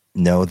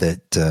know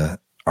that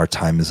our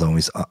time is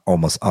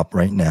almost up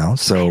right now.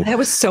 So that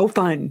was so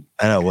fun.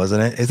 I know,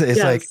 wasn't it? It's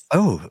like,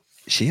 oh,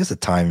 she's a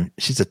time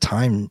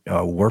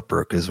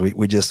warper, because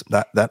we just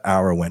that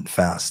hour went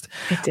fast.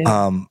 It did.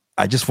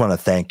 I just want to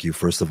thank you,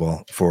 first of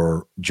all,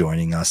 for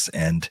joining us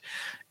and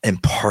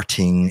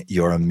imparting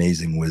your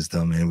amazing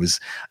wisdom. And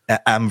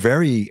I'm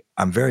very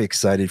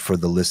excited for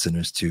the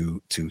listeners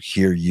to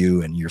hear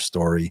you and your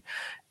story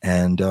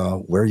and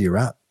where you're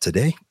at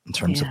today in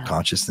terms of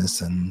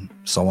consciousness and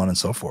so on and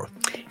so forth.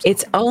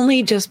 It's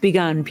only just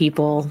begun,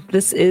 people.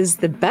 This is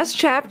the best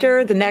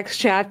chapter, the next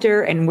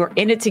chapter, and we're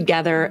in it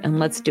together, and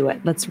let's do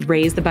it. Let's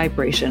raise the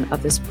vibration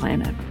of this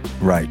planet.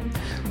 Right.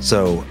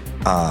 So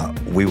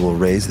we will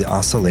raise the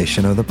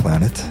oscillation of the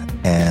planet.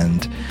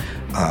 And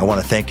I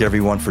want to thank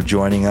everyone for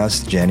joining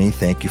us. Jenny,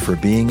 thank you for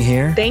being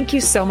here. Thank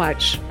you so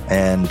much.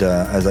 And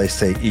as I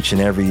say each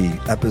and every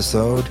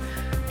episode,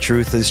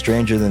 truth is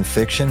stranger than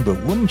fiction,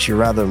 but wouldn't you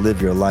rather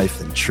live your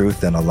life in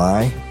truth than a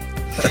lie?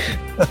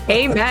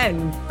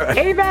 Amen.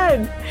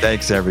 Amen.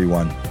 Thanks,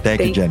 everyone.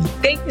 Thank you, Jenny.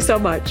 Thank you so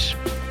much.